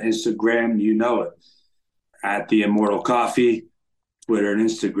 Twitter, Instagram, you know it. At The Immortal Coffee, Twitter and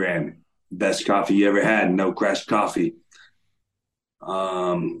Instagram. Best coffee you ever had, no crash coffee.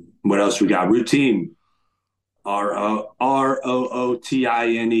 What else we got? Routine, ROOTINE.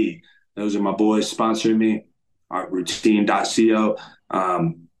 Those are my boys sponsoring me. Routine.co.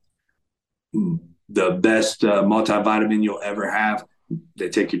 The best multivitamin you'll ever have. They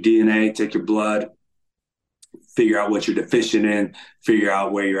take your DNA, take your blood, figure out what you're deficient in, figure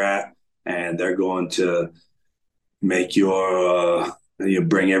out where you're at, and they're going to make your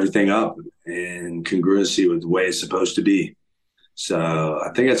bring everything up in congruency with the way it's supposed to be. So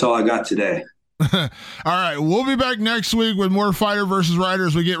I think that's all I got today. All right, we'll be back next week with more Fighter versus Writer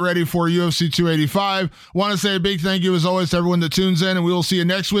as we get ready for UFC 285. Want to say a big thank you as always to everyone that tunes in, and we will see you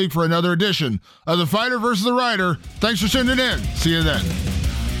next week for another edition of the Fighter versus the Writer. Thanks for tuning in. See you then.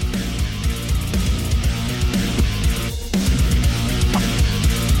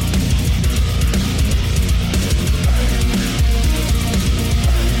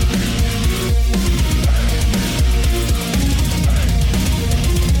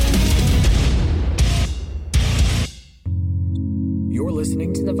 You're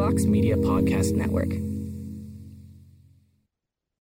listening to the Vox Media Podcast Network.